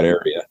 especially in that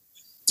area.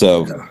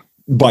 So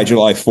by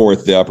July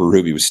 4th, the upper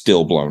Ruby was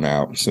still blown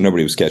out. So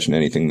nobody was catching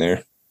anything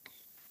there.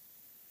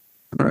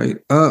 All right.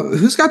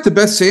 Who's got the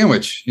best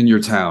sandwich in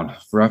your town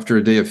for after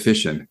a day of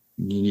fishing?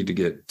 You need to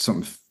get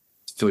something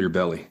to fill your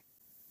belly.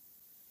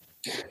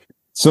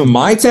 So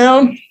my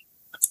town?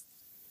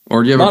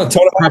 Or do you have a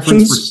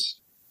preference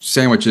for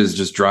sandwiches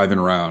just driving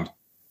around?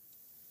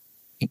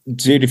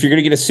 Dude, if you're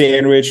going to get a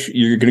sandwich,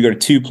 you're going to go to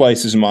two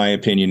places, in my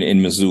opinion,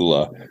 in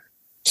Missoula.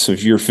 So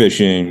if you're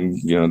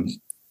fishing,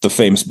 the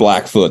famous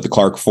Blackfoot, the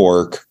Clark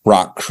Fork,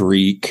 Rock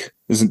Creek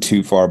isn't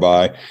too far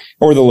by,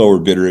 or the Lower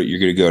Bitterroot, you're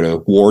going to go to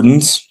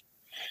Warden's,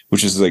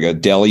 which is like a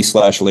deli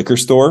 / liquor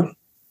store.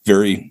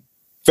 Very,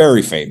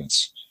 very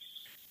famous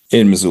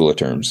in Missoula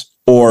terms.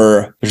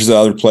 Or there's the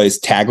other place,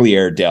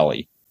 Tagliere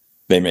Deli.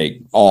 They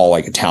make all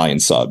like Italian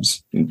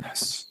subs.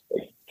 Yes.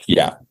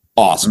 Yeah.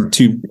 Awesome.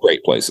 Two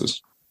great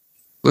places.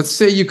 Let's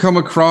say you come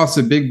across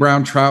a big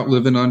brown trout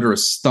living under a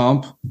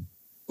stump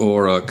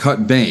or a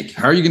cut bank.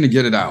 How are you going to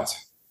get it out?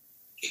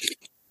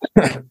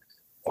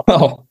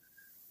 Well,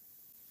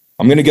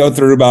 I'm going to go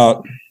through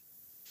about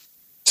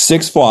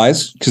 6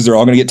 flies because they're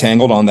all going to get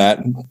tangled on that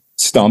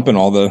stump and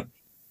all the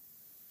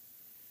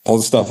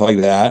stuff like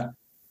that.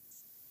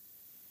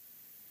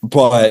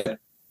 But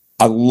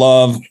I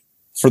love,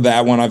 for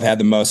that one, I've had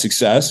the most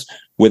success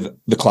with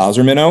the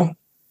Clouser minnow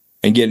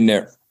and getting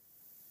it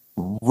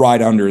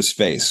right under his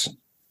face.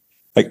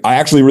 Like, I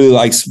actually really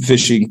like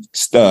fishing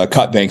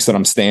cut banks that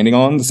I'm standing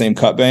on, the same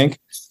cut bank,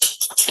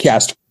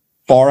 cast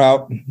far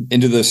out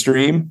into the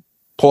stream,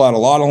 pull out a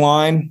lot of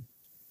line,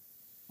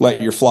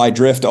 let your fly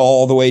drift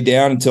all the way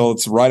down until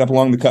it's right up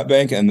along the cut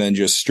bank, and then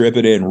just strip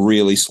it in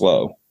really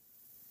slow.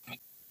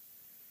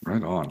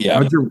 Right on.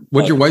 Yeah.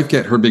 What'd your wife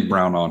get her big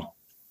brown on?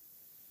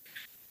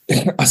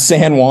 A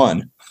San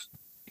Juan.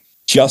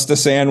 Just a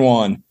San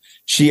Juan.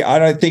 I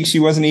don't think she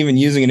wasn't even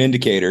using an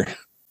indicator.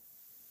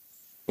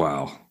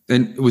 Wow.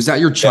 And was that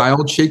your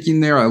child shaking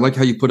there? I like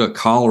how you put a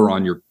collar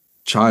on your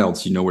child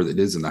so you know where it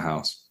is in the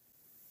house.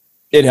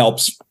 It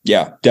helps.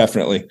 Yeah,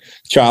 definitely.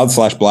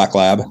 Child/black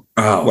lab.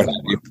 Oh, what have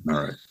you.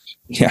 All right.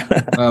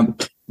 Yeah.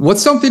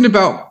 What's something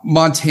about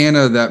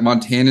Montana that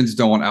Montanans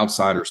don't want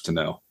outsiders to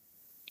know?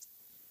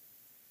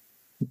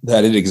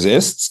 That it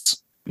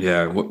exists.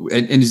 Yeah.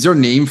 And is there a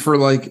name for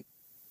like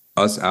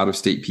us out of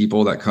state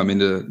people that come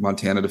into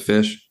Montana to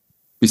fish?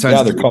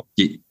 Besides they're called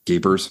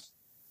gapers.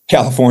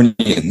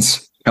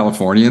 Californians.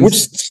 Californians? Which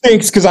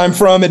stinks because I'm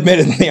from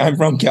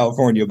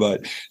California,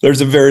 but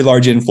there's a very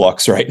large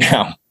influx right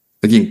now.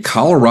 Like in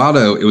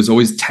Colorado, it was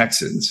always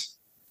Texans.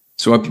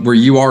 So up where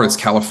you are, it's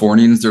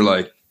Californians. They're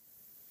like,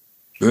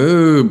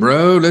 oh,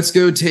 bro, let's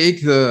go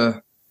take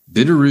the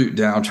Bitterroot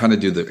down. I'm trying to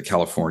do the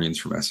Californians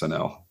from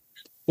SNL.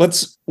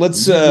 Let's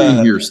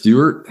here,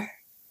 Stuart.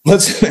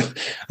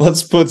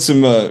 Let's put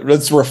some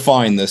let's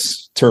refine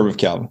this term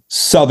of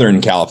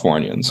Southern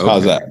Californians. Okay.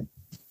 How's that?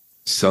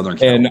 Southern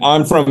California.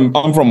 And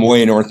I'm from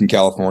way north in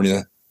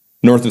California,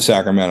 north of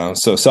Sacramento.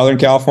 So Southern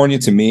California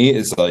to me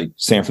is like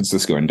San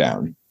Francisco and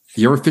down.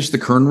 You ever fished the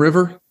Kern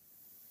River?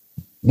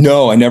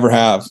 No, I never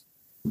have.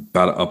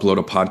 About to upload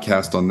a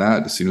podcast on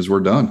that as soon as we're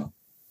done.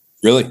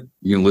 Really?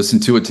 You can listen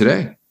to it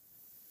today.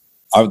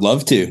 I would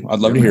love to. I'd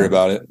love to hear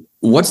about it.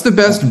 What's the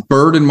best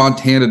bird in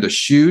Montana to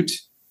shoot,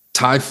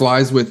 tie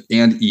flies with,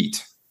 and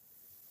eat?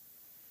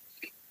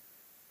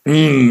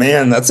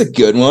 Man, that's a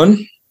good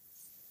one.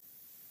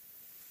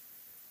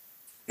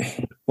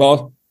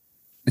 Well,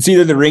 it's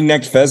either the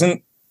ring-necked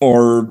pheasant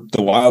or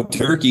the wild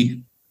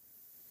turkey.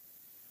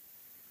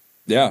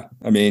 Yeah,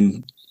 I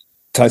mean,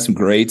 tie some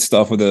great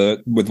stuff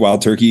with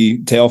wild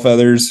turkey tail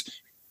feathers.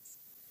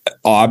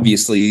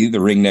 Obviously, the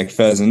ring-necked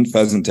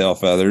pheasant tail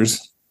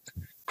feathers,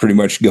 pretty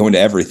much go into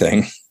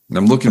everything. And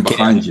I'm looking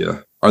behind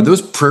you. Are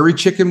those prairie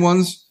chicken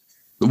ones?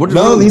 What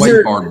are the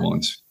white barred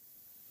ones?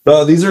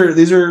 No, these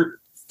are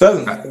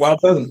pheasant, wild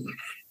pheasant.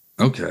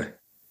 Okay.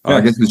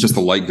 I guess it's just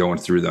the light going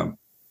through them.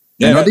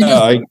 Yeah, and are they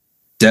just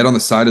dead on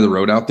the side of the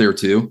road out there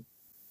too?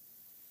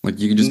 Like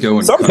you can just go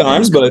and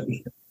sometimes, but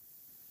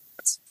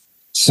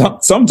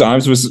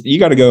sometimes you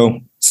got to go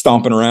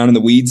stomping around in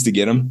the weeds to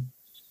get them.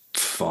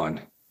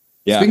 Fun.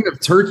 Yeah. Speaking of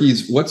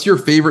turkeys, what's your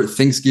favorite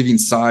Thanksgiving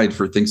side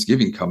for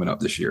Thanksgiving coming up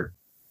this year?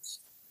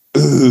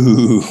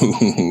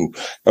 Ooh.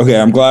 Okay,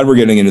 I'm glad we're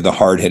getting into the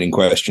hard-hitting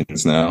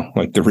questions now,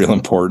 like the real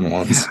important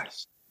ones.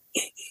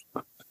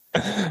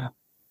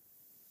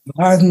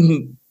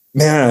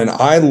 Man,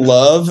 I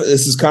love,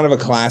 this is kind of a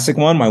classic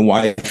one. My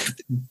wife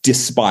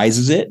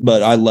despises it,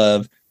 but I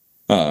love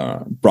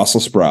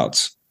Brussels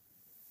sprouts.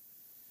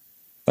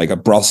 Like a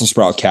Brussels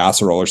sprout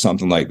casserole or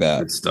something like that.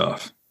 Good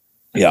stuff.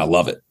 Yeah, I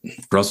love it.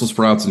 Brussels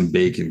sprouts and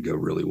bacon go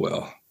really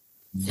well.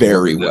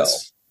 Very well.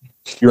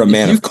 You're a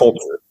man of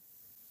culture.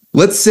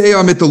 Let's say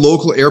I'm at the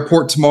local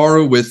airport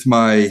tomorrow with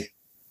my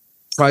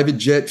private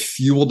jet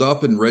fueled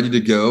up and ready to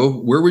go.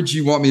 Where would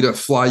you want me to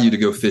fly you to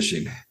go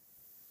fishing?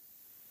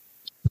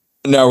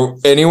 No,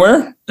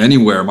 anywhere?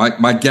 Anywhere.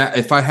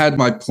 If I had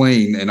my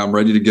plane and I'm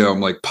ready to go, I'm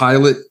like,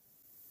 pilot,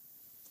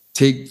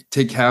 take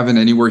Havin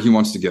anywhere he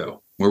wants to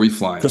go. Where are we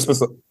flying?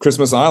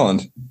 Christmas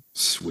Island.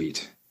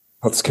 Sweet.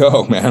 Let's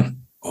go,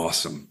 man.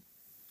 Awesome.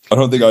 I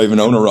don't think I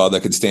even own a rod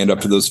that could stand up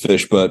to those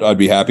fish, but I'd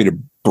be happy to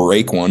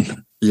break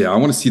one. Yeah, I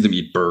want to see them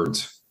eat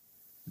birds.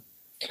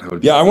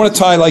 Yeah, I want to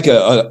tie like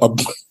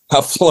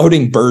a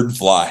floating bird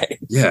fly.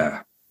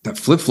 Yeah, that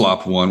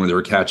flip-flop one where they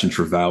were catching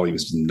trevally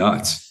was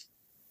nuts.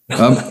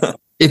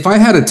 If I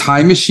had a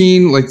time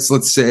machine, like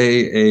let's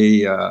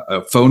say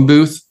a phone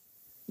booth,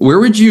 where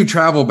would you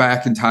travel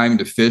back in time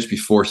to fish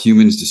before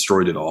humans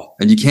destroyed it all?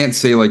 And you can't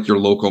say like your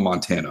local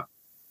Montana.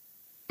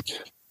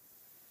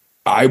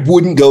 I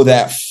wouldn't go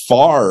that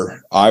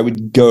far. I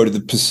would go to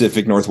the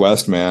Pacific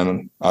Northwest,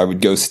 man. I would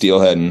go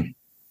steelheading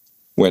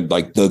when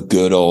like the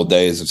good old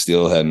days of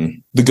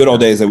steelheading, the good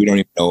old days that we don't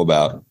even know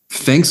about.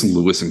 Thanks,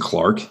 Lewis and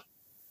Clark.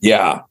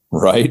 Yeah,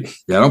 right.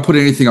 Yeah, I don't put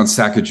anything on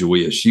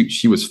Sacagawea.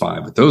 She was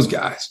fine, but those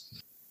guys.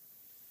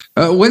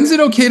 When's it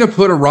okay to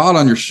put a rod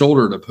on your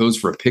shoulder to pose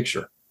for a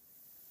picture?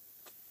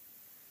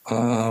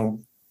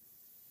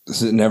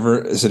 Is it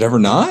ever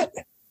not?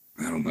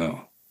 I don't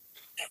know.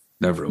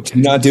 Never okay. Did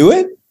you not do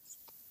it?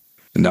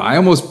 No, I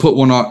almost put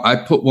one on. I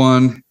put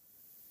one.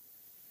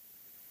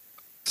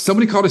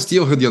 Somebody caught a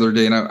steelhead the other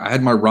day, and I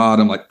had my rod.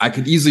 I'm like, I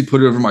could easily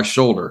put it over my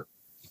shoulder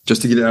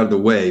just to get it out of the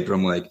way. But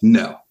I'm like,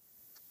 no.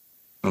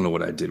 I don't know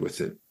what I did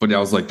with it. But I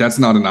was like, that's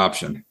not an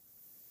option.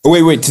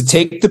 Wait, to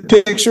take the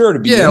picture or to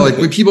be? Yeah, like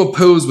when people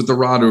pose with the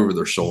rod over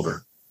their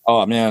shoulder.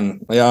 Oh,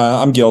 man.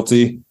 Yeah, I'm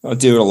guilty. I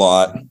do it a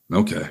lot.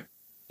 Okay.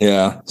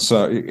 Yeah.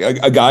 So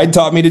a guide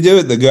taught me to do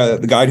it.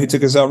 The guide who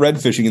took us out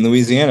red fishing in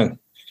Louisiana.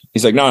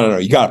 He's like, no.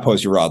 You got to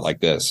pose your rod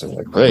like this. I'm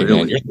like, hey, really?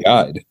 Man, you're the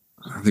guide.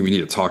 I think we need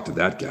to talk to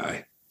that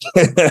guy.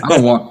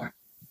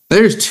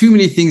 There's too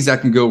many things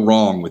that can go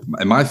wrong with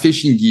my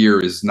fishing gear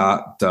is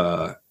not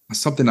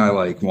something I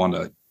want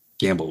to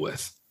gamble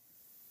with.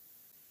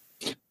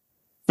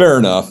 Fair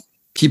enough.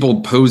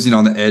 People posing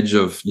on the edge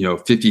of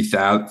 50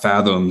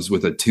 fathoms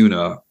with a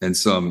tuna and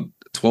some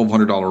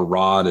 $1,200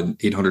 rod and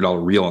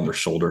 $800 reel on their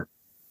shoulder.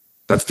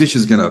 That fish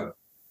is gonna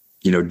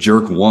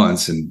jerk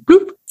once and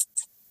boop.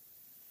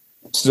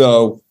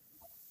 So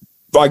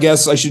I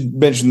guess I should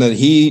mention that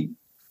he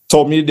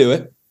told me to do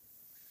it.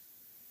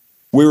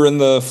 We were in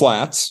the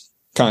flats,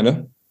 kind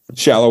of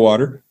shallow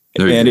water,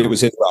 and it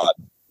was his rod.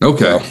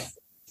 Okay, so,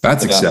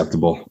 that's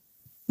acceptable.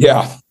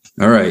 Yeah.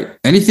 All right.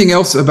 Anything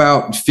else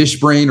about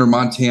Fishbrain or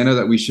Montana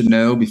that we should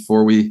know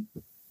before we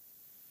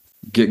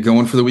get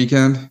going for the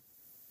weekend?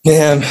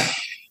 Man,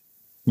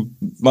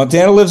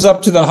 Montana lives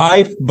up to the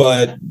hype,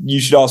 but you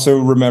should also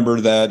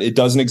remember that it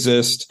doesn't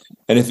exist.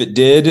 And if it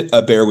did,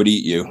 a bear would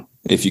eat you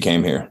if you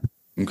came here.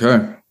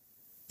 Okay.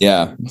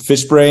 Yeah.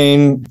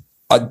 Fishbrain,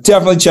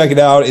 definitely check it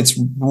out. It's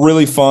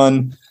really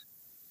fun.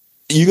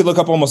 You could look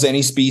up almost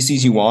any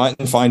species you want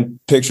and find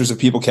pictures of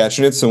people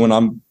catching it. So when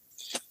I'm,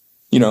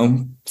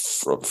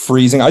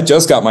 freezing, I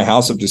just got my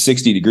house up to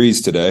 60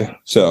 degrees today.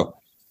 So,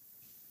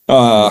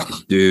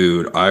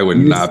 dude, I would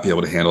not be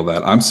able to handle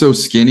that. I'm so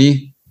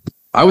skinny.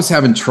 I was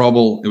having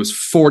trouble. It was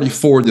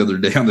 44 the other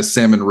day on the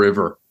Salmon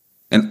River,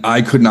 and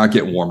I could not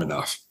get warm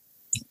enough.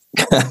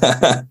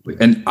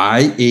 And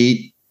I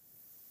ate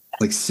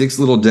 6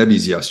 Little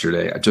Debbies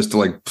yesterday just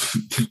to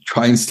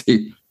try and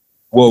stay.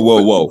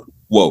 Whoa.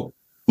 What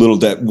Little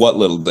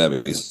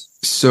Debbies?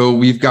 So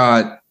we've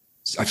got,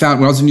 when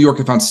I was in New York,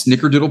 I found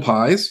snickerdoodle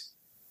pies.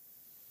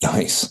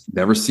 Nice.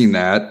 Never seen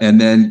that. And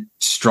then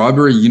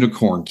strawberry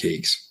unicorn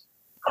cakes.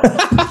 But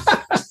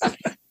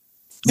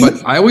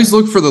I always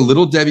look for the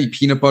Little Debbie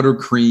peanut butter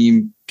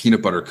cream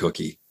peanut butter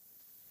cookie.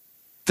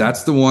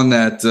 That's the one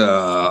that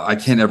I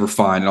can't ever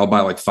find. And I'll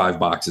buy 5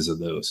 boxes of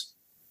those.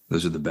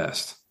 Those are the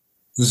best.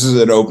 This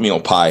is an oatmeal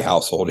pie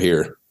household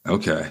here.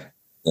 Okay.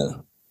 Yeah.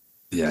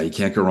 Yeah, you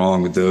can't go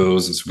wrong with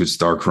those. It's a good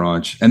Star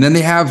Crunch. And then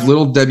they have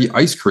Little Debbie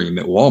ice cream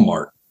at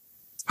Walmart.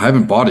 I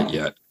haven't bought it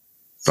yet,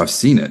 but I've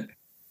seen it.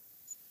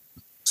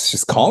 It's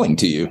just calling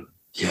to you.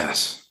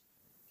 Yes.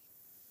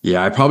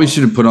 Yeah, I probably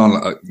should have put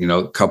on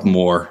a couple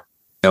more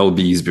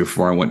LBs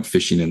before I went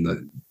fishing in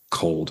the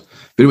cold.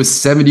 But it was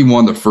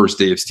 71 the first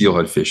day of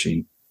steelhead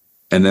fishing.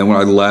 And then when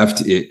I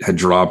left, it had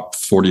dropped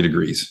 40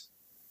 degrees.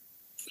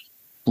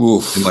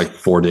 Oof. In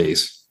 4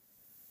 days.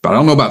 But I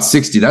don't know about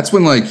 60. That's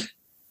when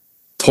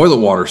toilet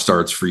water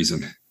starts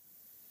freezing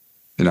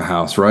in a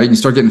house, right? You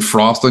start getting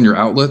frost on your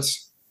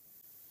outlets.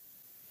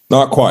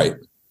 Not quite.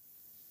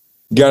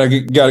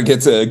 Gotta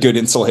get to a good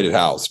insulated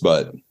house,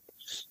 but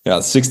yeah,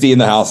 60 in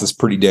the house is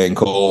pretty dang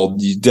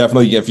cold. You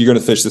definitely, if you're going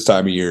to fish this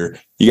time of year,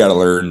 you got to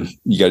learn.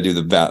 You got to do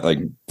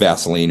the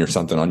Vaseline or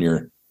something on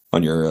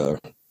your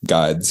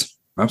guides.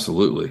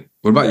 Absolutely.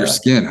 What about your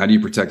skin? How do you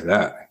protect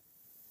that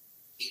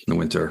in the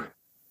winter?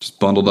 Just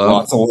bundled up.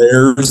 Lots of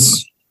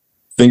layers,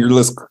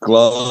 fingerless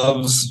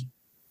gloves.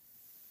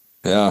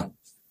 Yeah.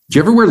 Do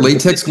you ever wear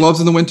latex gloves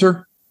in the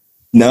winter?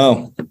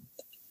 No.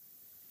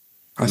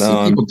 I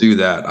see people do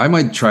that. I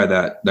might try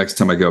that next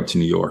time I go up to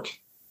New York.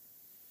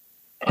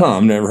 Huh,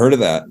 I've never heard of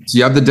that. So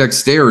you have the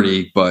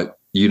dexterity, but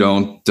you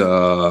don't,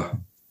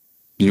 when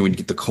you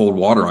get the cold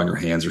water on your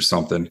hands or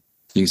something,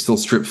 you can still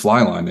strip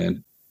fly line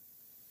in.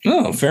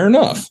 Oh, fair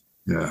enough.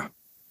 Yeah.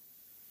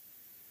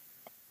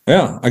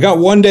 Yeah. I got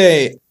one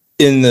day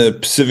in the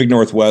Pacific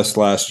Northwest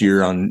last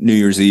year on New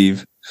Year's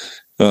Eve,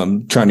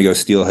 trying to go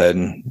steelhead.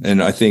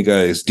 And I think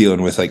I was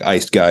dealing with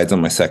iced guides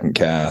on my second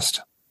cast.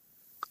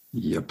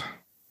 Yep.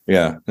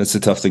 Yeah. That's a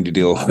tough thing to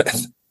deal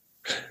with.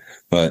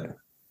 But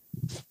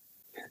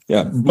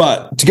yeah.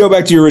 But to go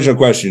back to your original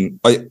question,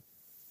 I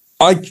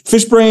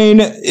Fishbrain,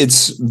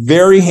 it's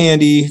very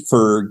handy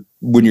for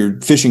when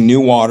you're fishing new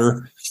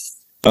water.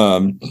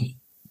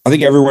 I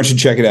think everyone should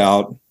check it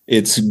out.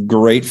 It's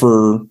great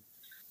for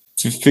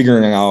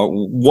figuring out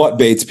what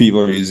baits people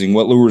are using,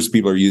 what lures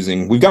people are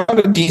using. We've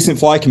got a decent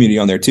fly community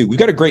on there too. We've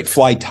got a great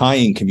fly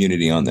tying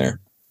community on there.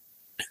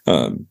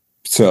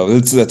 So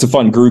that's a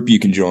fun group you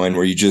can join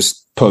where you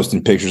just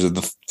posting pictures of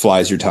the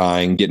flies you're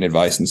tying, getting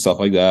advice and stuff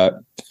like that.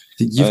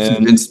 You've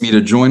convinced me to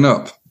join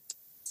up.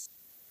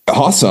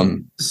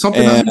 Awesome.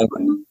 Something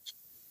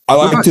I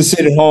like to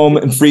sit at home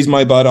and freeze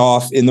my butt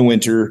off in the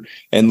winter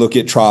and look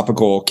at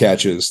tropical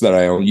catches that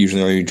I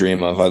usually only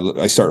dream of.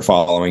 I start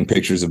following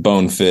pictures of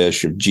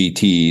bonefish, of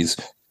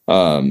GTs.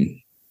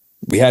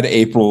 We had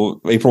April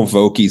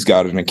Vokey's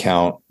got an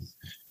account,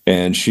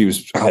 and she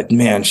was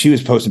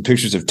posting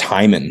pictures of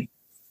taimen,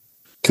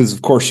 because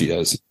of course she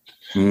does.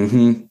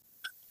 Mm-hmm.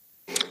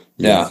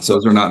 Yeah, so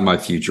those are not in my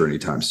future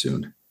anytime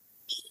soon.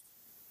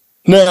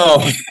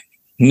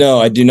 No,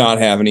 I do not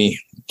have any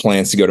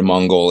plans to go to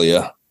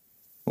Mongolia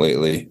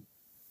lately,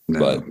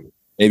 but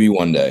maybe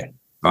one day.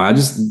 I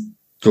just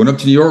going up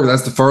to New York.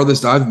 That's the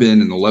farthest I've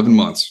been in 11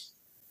 months.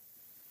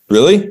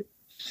 Really?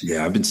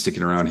 Yeah, I've been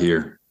sticking around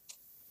here.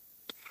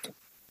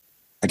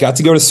 I got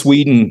to go to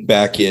Sweden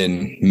back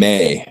in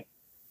May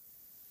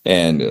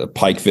and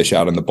pike fish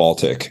out in the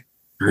Baltic.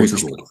 Very which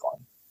was cool. really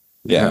fun.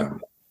 Yeah.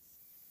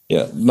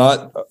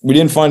 We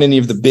didn't find any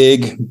of the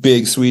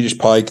big Swedish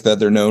pike that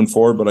they're known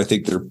for, but I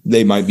think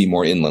they might be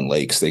more inland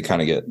lakes. They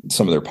kind of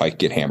some of their pike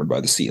get hammered by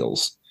the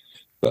seals.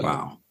 But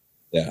wow.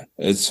 Yeah,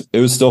 it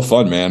was still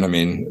fun, man. I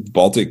mean,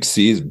 Baltic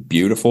Sea is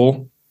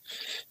beautiful,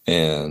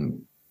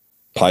 and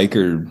pike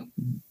are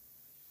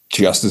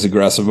just as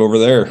aggressive over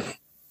there.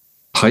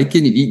 Pike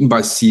getting eaten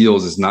by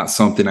seals is not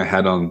something I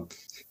had on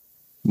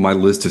my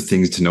list of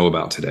things to know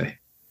about today.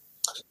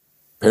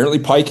 Apparently,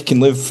 pike can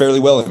live fairly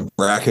well in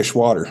brackish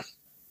water.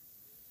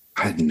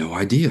 I had no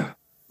idea.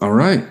 All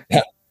right.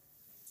 Yeah.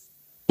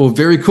 Well,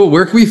 very cool.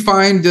 Where can we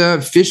find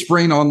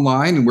Fishbrain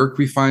online, and where can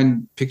we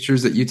find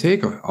pictures that you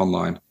take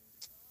online?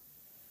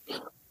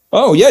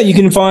 Oh, yeah. You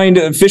can find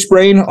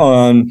Fishbrain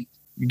on,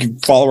 you can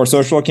follow our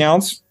social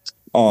accounts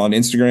on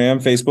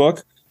Instagram,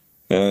 Facebook,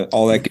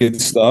 all that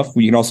good stuff.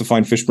 You can also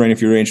find Fishbrain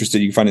if you're interested.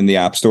 You can find it in the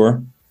App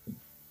Store.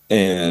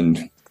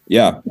 And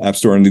yeah, App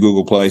Store and the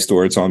Google Play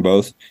Store. It's on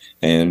both.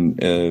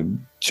 And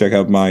check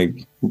out my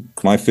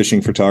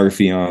fishing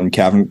photography on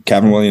Kevin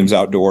Williams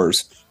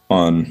Outdoors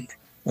on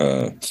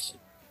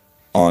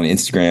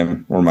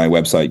Instagram, or my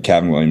website,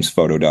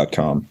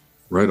 kevinwilliamsphoto.com.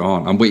 Right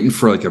on. I'm waiting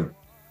for like a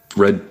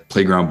red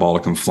playground ball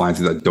to come flying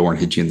through that door and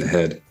hit you in the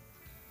head.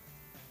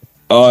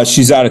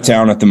 She's out of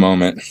town at the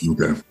moment.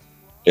 Okay.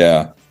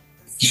 Yeah.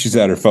 She's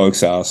at her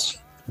folks' house.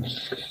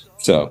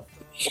 So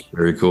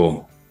very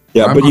cool.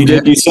 Yeah, but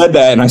you said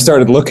that, and I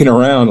started looking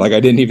around like I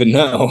didn't even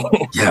know.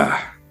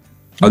 Yeah.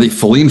 Are they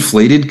fully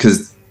inflated?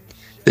 Because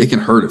they can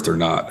hurt if they're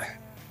not.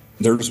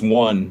 There's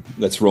one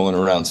that's rolling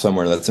around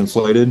somewhere that's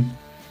inflated,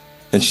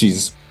 and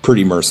she's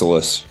pretty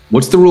merciless.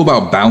 What's the rule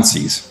about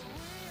bouncies?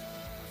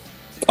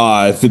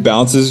 If it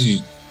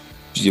bounces,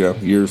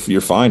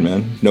 you're fine,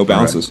 man. No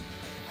bounces.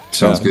 Right.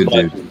 Sounds good,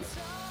 dude.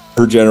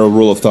 Her general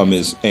rule of thumb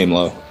is aim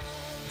low.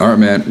 All right,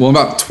 man. Well, in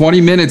about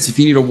 20 minutes, if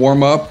you need to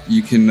warm up,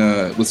 you can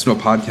listen to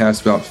a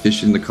podcast about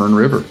fishing the Kern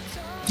River.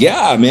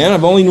 Yeah, man.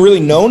 I've only really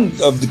known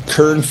of the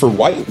Kern for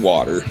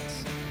whitewater,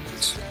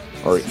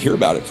 or hear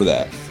about it for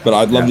that. But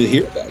I'd love to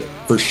hear about it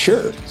for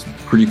sure. It's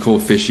pretty cool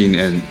fishing,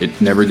 and it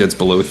never gets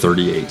below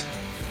 38.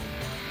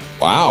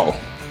 Wow.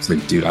 It's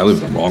like, dude, I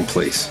live in the wrong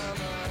place.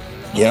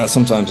 Yeah,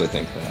 sometimes I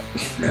think that.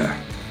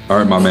 Yeah. All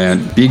right, my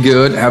man. Be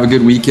good. Have a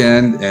good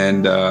weekend,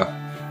 and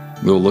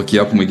we'll look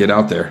you up when we get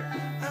out there.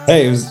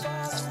 Hey, it was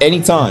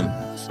anytime.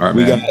 All right,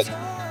 man.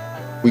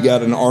 We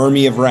got an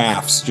army of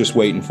rafts just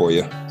waiting for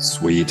you.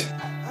 Sweet. All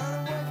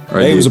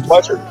right, hey, it was a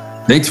pleasure.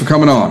 Thanks for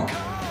coming on.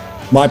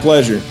 My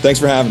pleasure. Thanks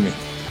for having me.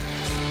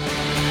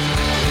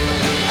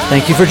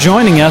 Thank you for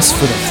joining us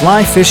for the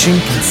Fly Fishing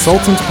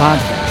Consultant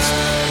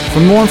Podcast.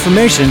 For more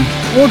information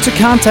or to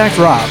contact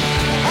Rob,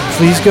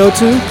 please go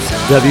to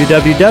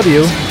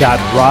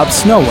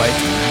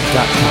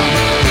www.robsnowhite.com.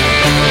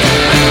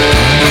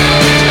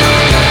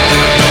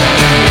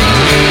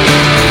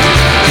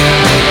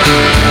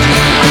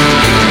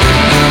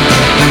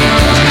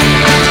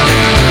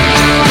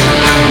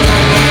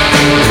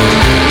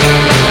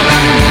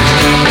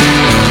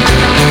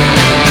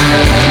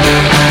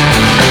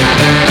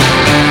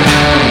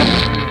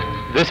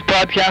 This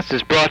podcast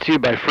is brought to you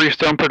by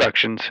Freestone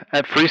Productions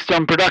at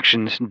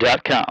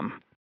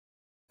freestoneproductions.com.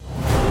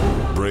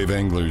 Brave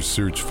anglers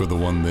search for the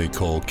one they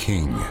call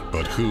king,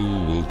 but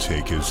who will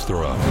take his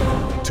throne?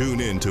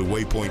 Tune in to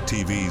Waypoint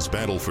TV's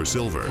Battle for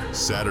Silver,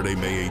 Saturday,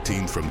 May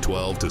 18th from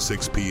 12 to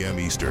 6 p.m.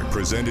 Eastern,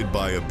 presented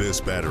by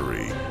Abyss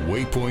Battery.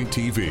 Waypoint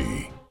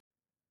TV.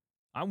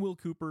 I'm Will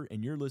Cooper,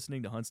 and you're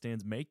listening to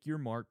HuntStand's Make Your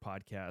Mark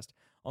podcast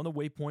on the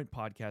Waypoint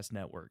Podcast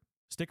Network.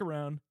 Stick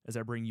around as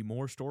I bring you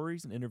more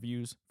stories and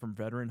interviews from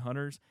veteran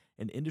hunters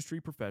and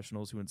industry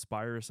professionals who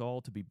inspire us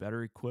all to be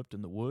better equipped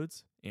in the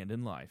woods and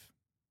in life.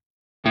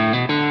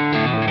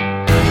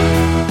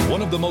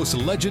 One of the most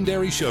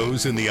legendary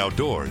shows in the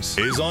outdoors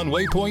is on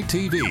Waypoint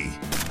TV.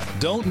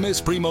 Don't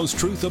miss Primo's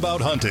Truth About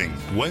Hunting,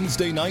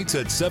 Wednesday nights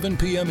at 7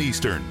 p.m.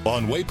 Eastern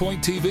on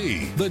Waypoint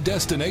TV, the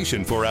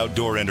destination for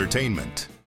outdoor entertainment.